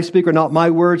words that I speak are not my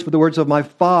words, but the words of my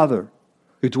Father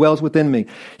who dwells within me.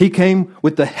 He came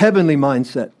with the heavenly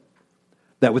mindset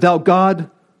that without God,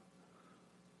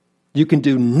 you can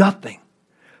do nothing.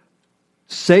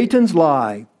 Satan's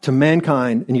lie to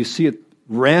mankind, and you see it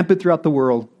rampant throughout the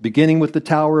world, beginning with the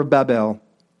Tower of Babel.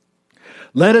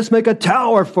 Let us make a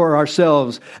tower for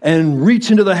ourselves and reach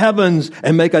into the heavens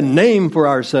and make a name for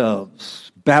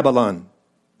ourselves. Babylon.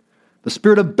 The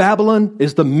spirit of Babylon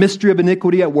is the mystery of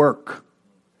iniquity at work.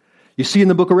 You see in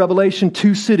the book of Revelation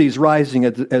 2 cities rising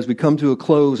as we come to a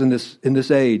close in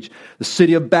this age. The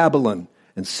city of Babylon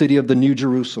and city of the New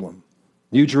Jerusalem.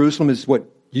 New Jerusalem is what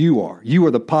you are. You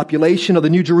are the population of the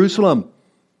New Jerusalem.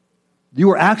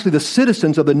 You are actually the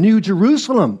citizens of the New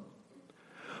Jerusalem.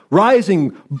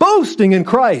 Rising, boasting in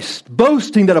Christ,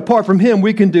 boasting that apart from Him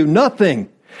we can do nothing.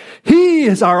 He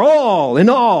is our all in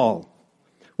all.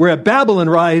 Where Babylon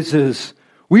rises,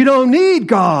 we don't need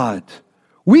God.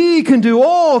 We can do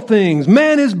all things.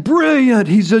 Man is brilliant.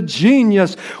 He's a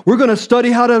genius. We're going to study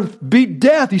how to beat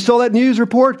death. You saw that news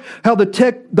report? How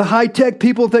the high-tech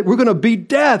people think we're going to beat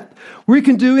death. We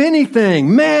can do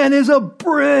anything. Man is a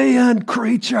brilliant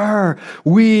creature.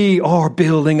 We are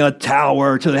building a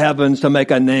tower to the heavens to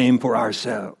make a name for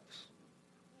ourselves.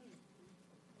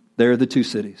 There are the two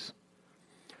cities.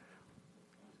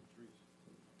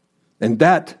 And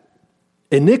that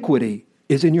iniquity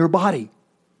is in your body.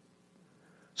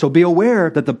 So be aware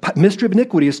that the mystery of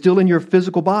iniquity is still in your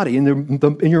physical body, in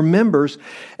your members.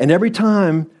 And every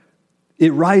time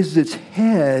it rises its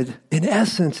head, in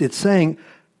essence, it's saying,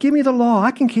 give me the law,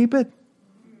 I can keep it.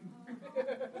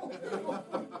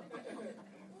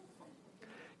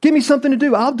 Give me something to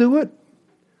do, I'll do it.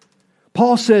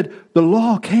 Paul said, the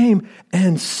law came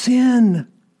and sin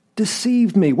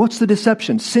deceived me. What's the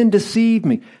deception? Sin deceived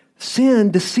me. Sin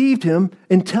deceived him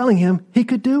in telling him he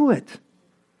could do it.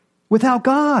 Without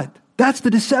God. That's the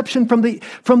deception from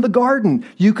the garden.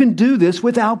 You can do this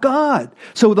without God.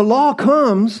 So the law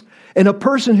comes, and a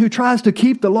person who tries to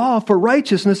keep the law for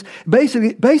righteousness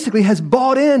basically has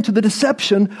bought into the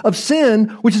deception of sin,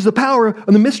 which is the power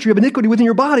and the mystery of iniquity within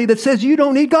your body that says you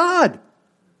don't need God.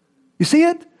 You see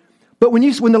it? But when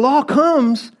the law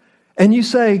comes and you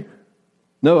say,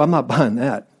 no, I'm not buying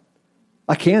that.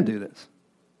 I can do this.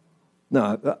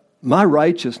 No, my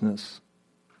righteousness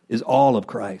is all of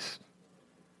Christ.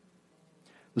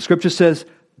 The scripture says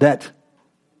that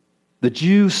the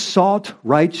Jews sought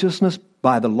righteousness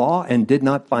by the law and did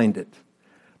not find it.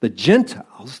 The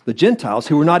Gentiles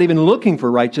who were not even looking for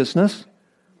righteousness,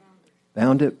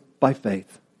 found it by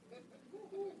faith.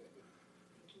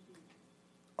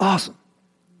 Awesome.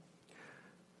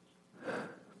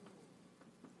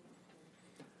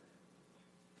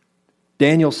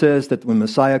 Daniel says that when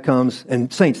Messiah comes,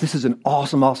 and saints, this is an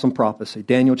awesome, awesome prophecy.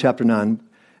 Daniel chapter 9,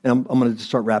 and I'm going to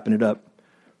start wrapping it up.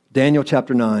 Daniel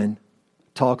chapter 9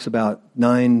 talks about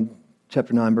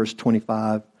chapter 9, verse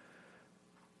 25,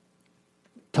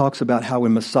 talks about how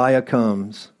when Messiah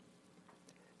comes,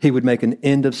 He would make an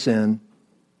end of sin.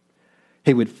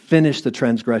 He would finish the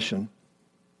transgression.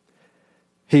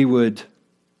 He would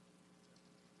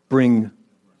bring,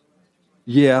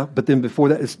 but then before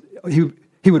that,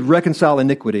 He would reconcile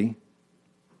iniquity.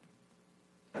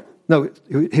 No,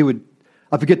 He would,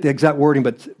 I forget the exact wording,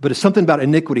 but it's something about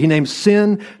iniquity. He names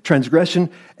sin, transgression,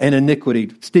 and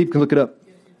iniquity. Steve can look it up.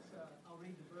 I'll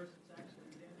read the verse. It's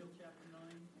actually Daniel chapter 9,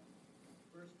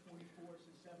 verse 24.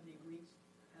 So 70 weeks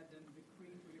have been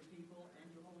decreed for your people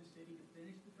and your holy city to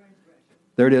finish the transgression.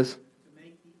 There it is. To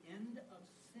make the end of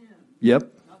sin. Yep.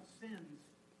 Not sins.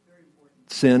 Very important.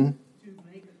 Sin. To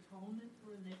make atonement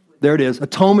for iniquity. There it is.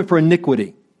 Atonement for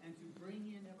iniquity. And to bring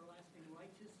in everlasting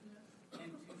righteousness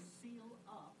and to seal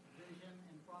up vision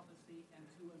and prophecy and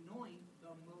to anoint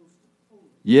the most holy.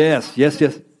 Yes.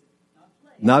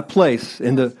 Not place.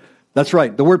 That's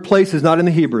right. The word place is not in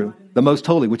the Hebrew. The most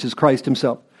holy, which is Christ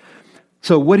Himself.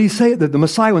 So what He say that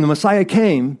when the Messiah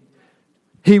came,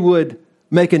 He would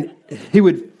He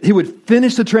would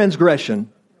finish the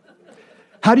transgression.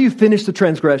 How do you finish the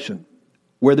transgression?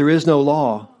 Where there is no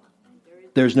law,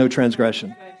 there's no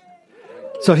transgression.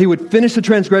 So He would finish the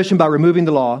transgression by removing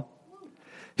the law.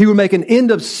 He would make an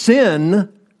end of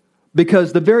sin,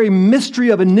 because the very mystery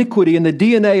of iniquity in the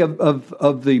DNA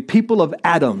of the people of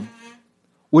Adam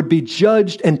would be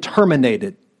judged and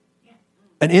terminated.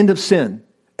 An end of sin.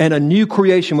 And a new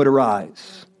creation would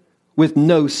arise with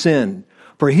no sin.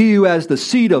 For he who has the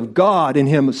seed of God in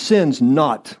him sins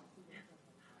not.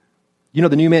 You know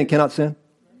the new man cannot sin?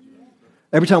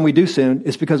 Every time we do sin,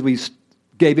 it's because we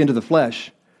gave into the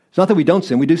flesh. It's not that we don't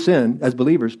sin. We do sin as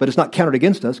believers, but it's not counted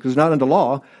against us because it's not under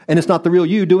law, and it's not the real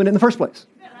you doing it in the first place.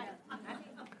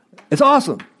 It's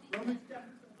awesome.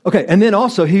 Okay, and then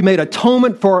also He made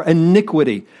atonement for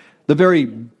iniquity, the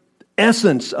very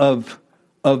essence of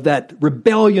that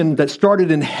rebellion that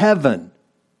started in heaven.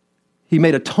 He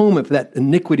made atonement for that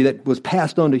iniquity that was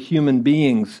passed on to human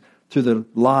beings through the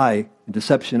lie and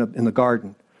deception in the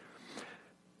garden.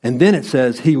 And then it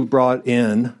says He brought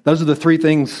in, those are the three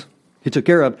things He took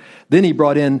care of. Then He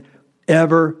brought in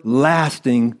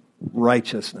everlasting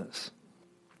righteousness.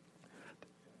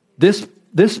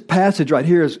 This passage right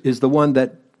here is the one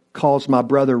that caused my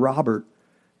brother Robert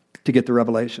to get the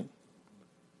revelation.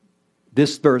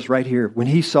 This verse right here, when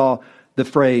he saw the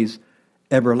phrase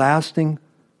everlasting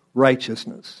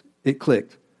righteousness, it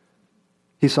clicked.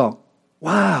 He saw,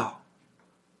 wow,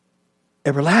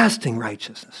 everlasting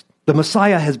righteousness. The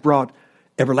Messiah has brought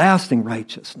everlasting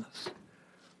righteousness.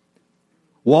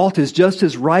 Walt is just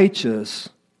as righteous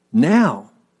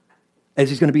now as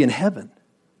he's going to be in heaven.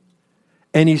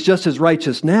 And he's just as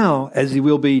righteous now as he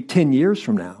will be 10 years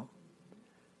from now.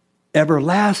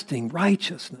 Everlasting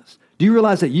righteousness. Do you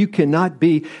realize that you cannot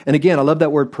be, and again, I love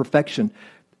that word perfection,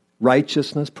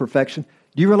 righteousness, perfection.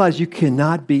 Do you realize you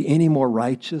cannot be any more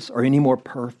righteous or any more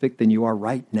perfect than you are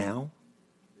right now?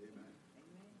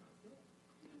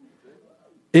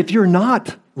 If you're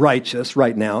not righteous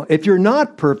right now, if you're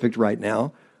not perfect right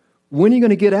now, when are you going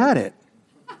to get at it?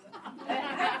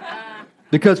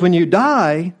 Because when you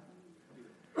die,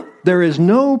 there is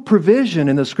no provision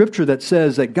in the Scripture that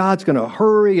says that God's going to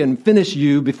hurry and finish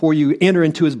you before you enter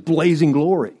into His blazing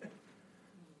glory.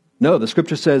 No, the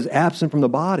Scripture says absent from the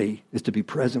body is to be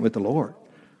present with the Lord.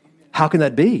 How can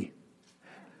that be?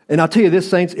 And I'll tell you this,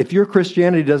 saints, if your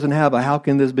Christianity doesn't have a how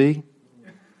can this be,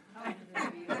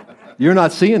 you're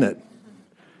not seeing it.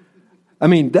 I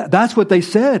mean, that's what they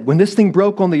said. When this thing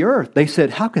broke on the earth, they said,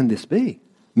 how can this be?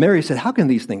 Mary said, how can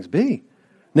these things be?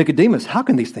 Nicodemus, how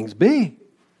can these things be?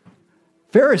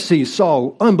 Pharisees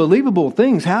saw unbelievable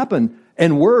things happen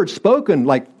and words spoken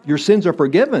like your sins are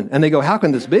forgiven. And they go, how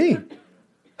can this be?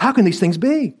 How can these things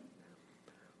be?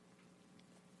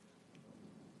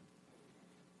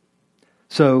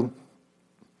 So,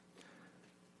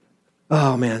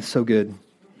 oh man, so good.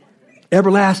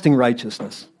 Everlasting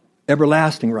righteousness.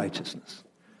 Everlasting righteousness.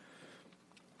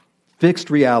 Fixed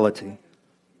reality.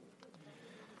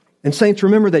 And saints,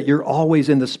 remember that you're always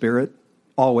in the Spirit.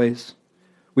 Always.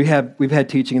 We've had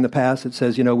teaching in the past that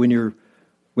says, when you're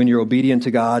obedient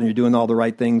to God and you're doing all the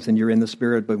right things, then you're in the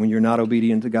Spirit. But when you're not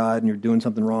obedient to God and you're doing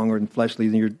something wrong or in fleshly,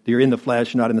 then you're in the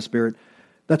flesh, not in the Spirit.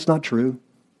 That's not true.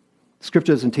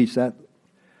 Scripture doesn't teach that.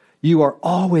 You are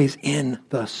always in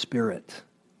the Spirit.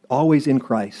 Always in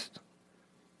Christ.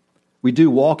 We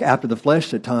do walk after the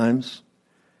flesh at times,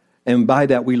 and by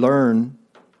that we learn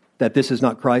that this is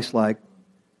not Christ-like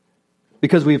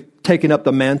because we've taken up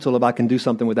the mantle of I can do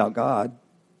something without God.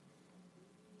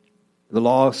 The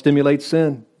law stimulates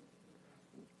sin.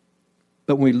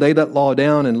 But when we lay that law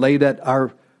down and lay that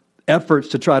our efforts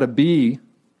to try to be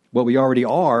what we already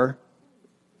are,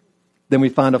 then we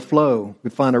find a flow, we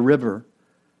find a river,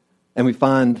 and we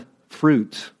find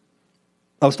fruit.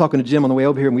 I was talking to Jim on the way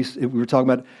over here, and we were talking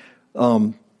about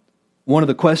one of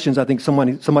the questions I think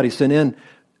somebody sent in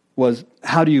was,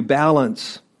 how do you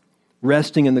balance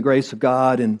resting in the grace of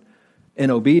God and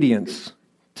obedience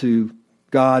to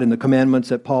God and the commandments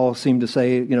that Paul seemed to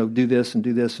say, do this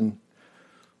and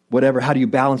whatever. How do you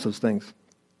balance those things?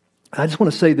 I just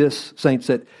want to say this, saints,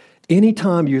 that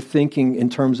anytime you're thinking in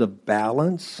terms of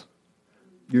balance,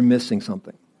 you're missing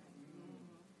something.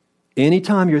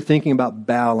 Anytime you're thinking about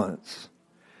balance,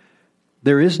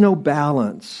 there is no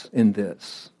balance in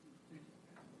this.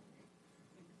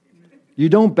 You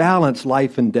don't balance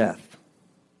life and death.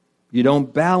 You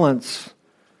don't balance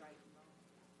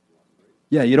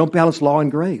law and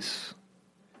grace.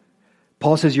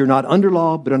 Paul says you're not under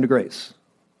law, but under grace.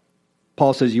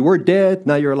 Paul says you were dead,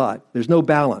 now you're alive. There's no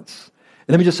balance.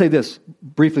 And let me just say this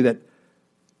briefly, that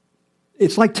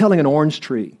it's like telling an orange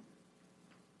tree,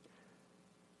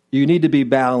 you need to be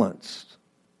balanced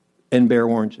and bear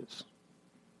oranges.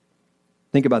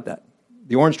 Think about that.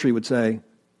 The orange tree would say,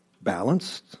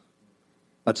 balanced?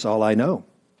 That's all I know.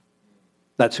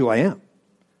 That's who I am.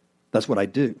 That's what I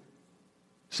do.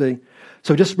 See?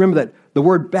 So just remember that the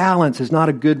word balance is not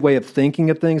a good way of thinking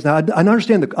of things. Now, I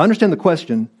understand the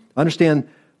question. I understand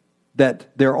that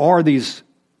there are these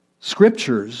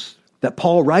scriptures that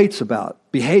Paul writes about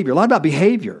behavior, a lot about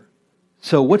behavior.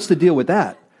 So what's the deal with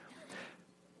that?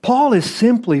 Paul is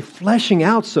simply fleshing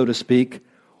out, so to speak,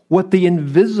 what the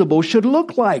invisible should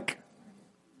look like.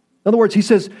 In other words, he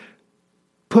says,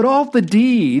 put off the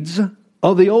deeds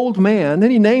of the old man.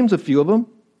 Then he names a few of them.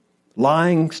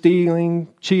 Lying, stealing,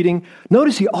 cheating.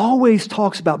 Notice he always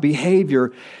talks about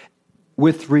behavior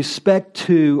with respect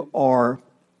to or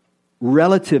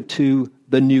relative to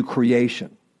the new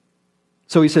creation.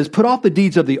 So he says, put off the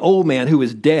deeds of the old man who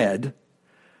is dead.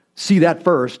 See that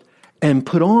first. And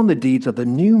put on the deeds of the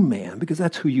new man, because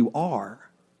that's who you are.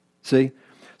 See?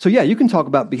 So yeah, you can talk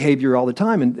about behavior all the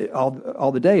time and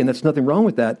all the day, and there's nothing wrong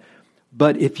with that.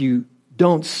 But if you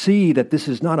don't see that this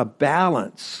is not a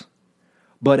balance,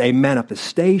 but a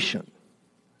manifestation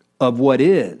of what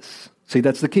is. See,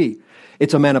 that's the key.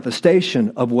 It's a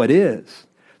manifestation of what is.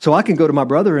 So I can go to my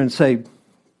brother and say,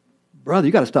 brother,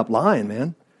 you got to stop lying,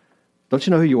 man. Don't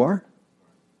you know who you are?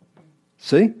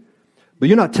 See? But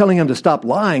you're not telling him to stop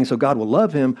lying so God will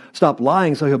love him, stop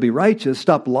lying so he'll be righteous,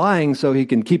 stop lying so he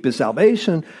can keep his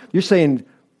salvation. You're saying,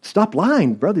 stop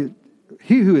lying, brother.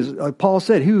 He who is, like Paul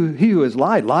said, he who has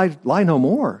lied, lie no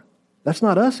more. That's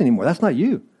not us anymore. That's not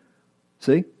you.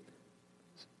 See?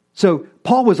 So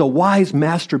Paul was a wise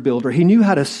master builder. He knew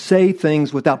how to say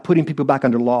things without putting people back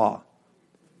under law.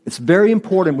 It's very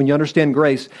important when you understand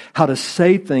grace, how to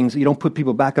say things that you don't put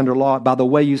people back under law by the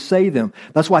way you say them.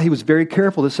 That's why he was very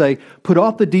careful to say, put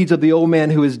off the deeds of the old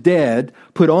man who is dead,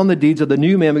 put on the deeds of the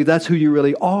new man, because that's who you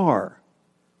really are.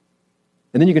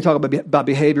 And then you can talk about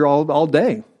behavior all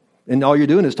day. And all you're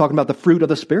doing is talking about the fruit of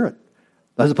the Spirit,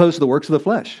 as opposed to the works of the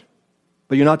flesh.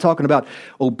 But you're not talking about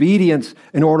obedience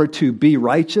in order to be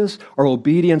righteous, or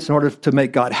obedience in order to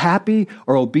make God happy,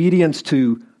 or obedience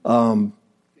to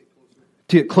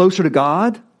get closer to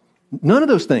God. None of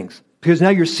those things. Because now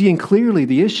you're seeing clearly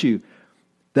the issue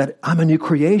that I'm a new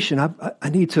creation. I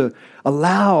need to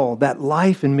allow that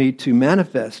life in me to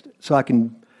manifest so I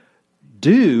can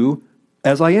do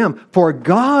as I am. For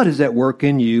God is at work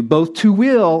in you, both to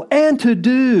will and to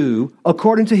do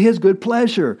according to his good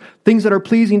pleasure. Things that are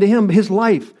pleasing to him, his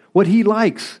life, what he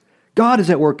likes. God is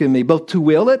at work in me, both to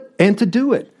will it and to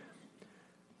do it.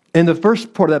 In the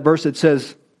first part of that verse, it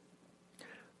says,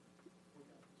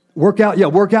 work out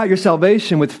your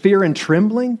salvation with fear and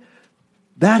trembling.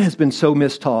 That has been so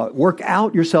mistaught. Work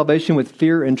out your salvation with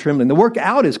fear and trembling. The work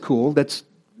out is cool. That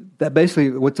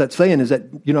basically what that's saying is that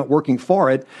you're not working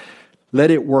for it.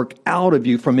 Let it work out of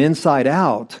you from inside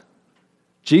out.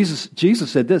 Jesus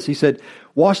said this. He said,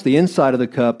 wash the inside of the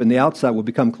cup and the outside will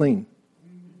become clean.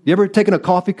 You ever taken a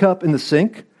coffee cup in the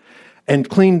sink and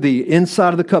cleaned the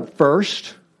inside of the cup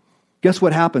first? Guess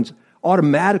what happens?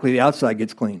 Automatically the outside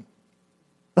gets clean.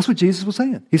 That's what Jesus was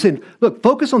saying. He said, look,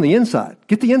 focus on the inside.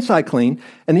 Get the inside clean,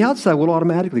 and the outside will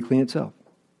automatically clean itself.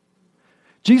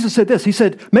 Jesus said this. He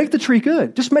said, make the tree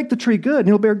good. Just make the tree good, and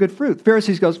it'll bear good fruit. The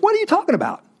Pharisees goes, what are you talking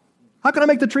about? How can I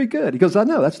make the tree good? He goes, I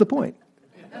know, that's the point.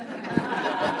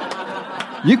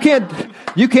 You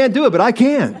can't do it, but I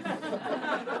can.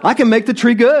 I can make the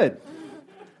tree good.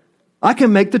 I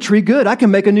can make the tree good. I can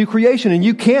make a new creation, and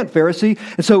you can't, Pharisee.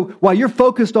 And so while you're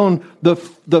focused on the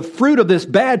fruit of this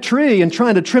bad tree and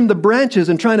trying to trim the branches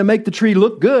and trying to make the tree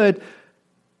look good,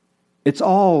 it's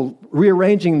all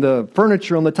rearranging the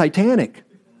furniture on the Titanic.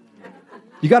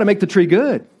 You got to make the tree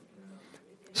good.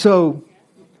 So,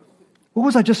 what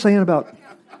was I just saying about?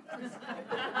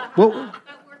 Well,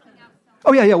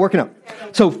 working out.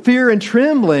 So fear and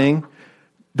trembling.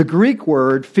 The Greek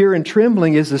word, fear and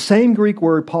trembling, is the same Greek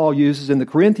word Paul uses in the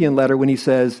Corinthian letter when he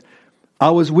says,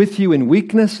 I was with you in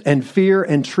weakness and fear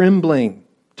and trembling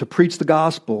to preach the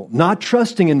gospel, not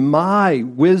trusting in my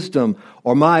wisdom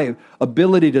or my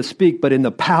ability to speak, but in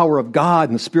the power of God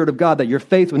and the Spirit of God, that your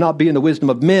faith would not be in the wisdom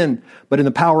of men, but in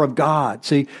the power of God.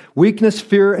 See, weakness,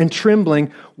 fear, and trembling,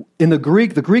 in the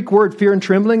Greek word fear and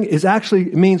trembling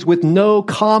means with no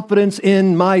confidence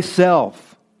in myself.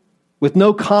 With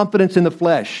no confidence in the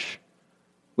flesh.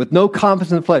 With no confidence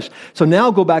in the flesh. So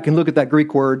now go back and look at that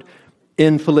Greek word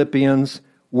in Philippians.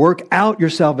 Work out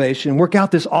your salvation. Work out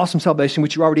this awesome salvation,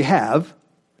 which you already have.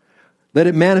 Let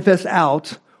it manifest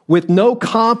out with no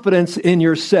confidence in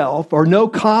yourself or no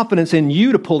confidence in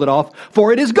you to pull it off.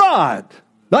 For it is God,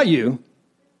 not you,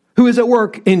 who is at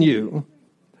work in you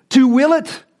to will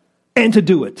it and to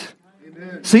do it.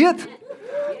 Amen. See it?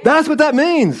 That's what that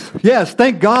means. Yes,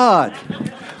 thank God.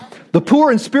 The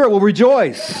poor in spirit will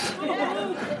rejoice.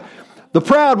 The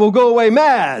proud will go away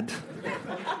mad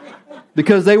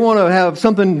because they want to have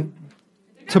something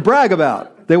to brag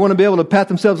about. They want to be able to pat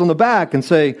themselves on the back and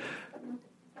say,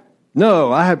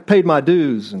 no, I have paid my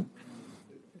dues.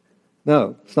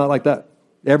 No, it's not like that.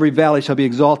 Every valley shall be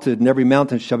exalted and every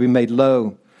mountain shall be made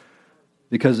low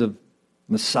because of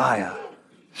Messiah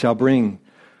shall bring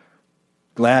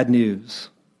glad news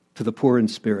to the poor in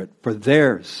spirit. For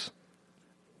theirs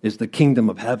is the kingdom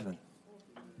of heaven.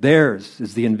 Theirs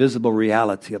is the invisible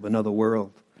reality of another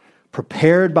world,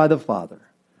 prepared by the Father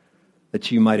that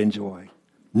you might enjoy.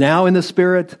 Now in the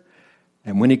Spirit,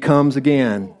 and when he comes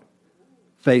again,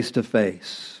 face to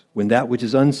face, when that which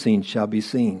is unseen shall be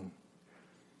seen.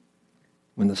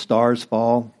 When the stars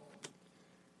fall,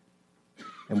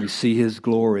 and we see his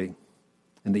glory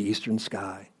in the eastern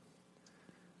sky,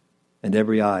 and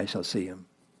every eye shall see him.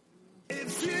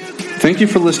 Thank you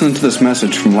for listening to this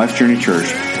message from Life Journey Church.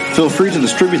 Feel free to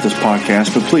distribute this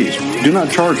podcast, but please do not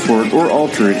charge for it or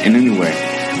alter it in any way.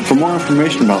 For more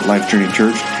information about Life Journey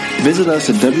Church, visit us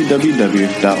at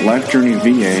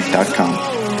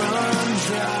www.lifejourneyva.com.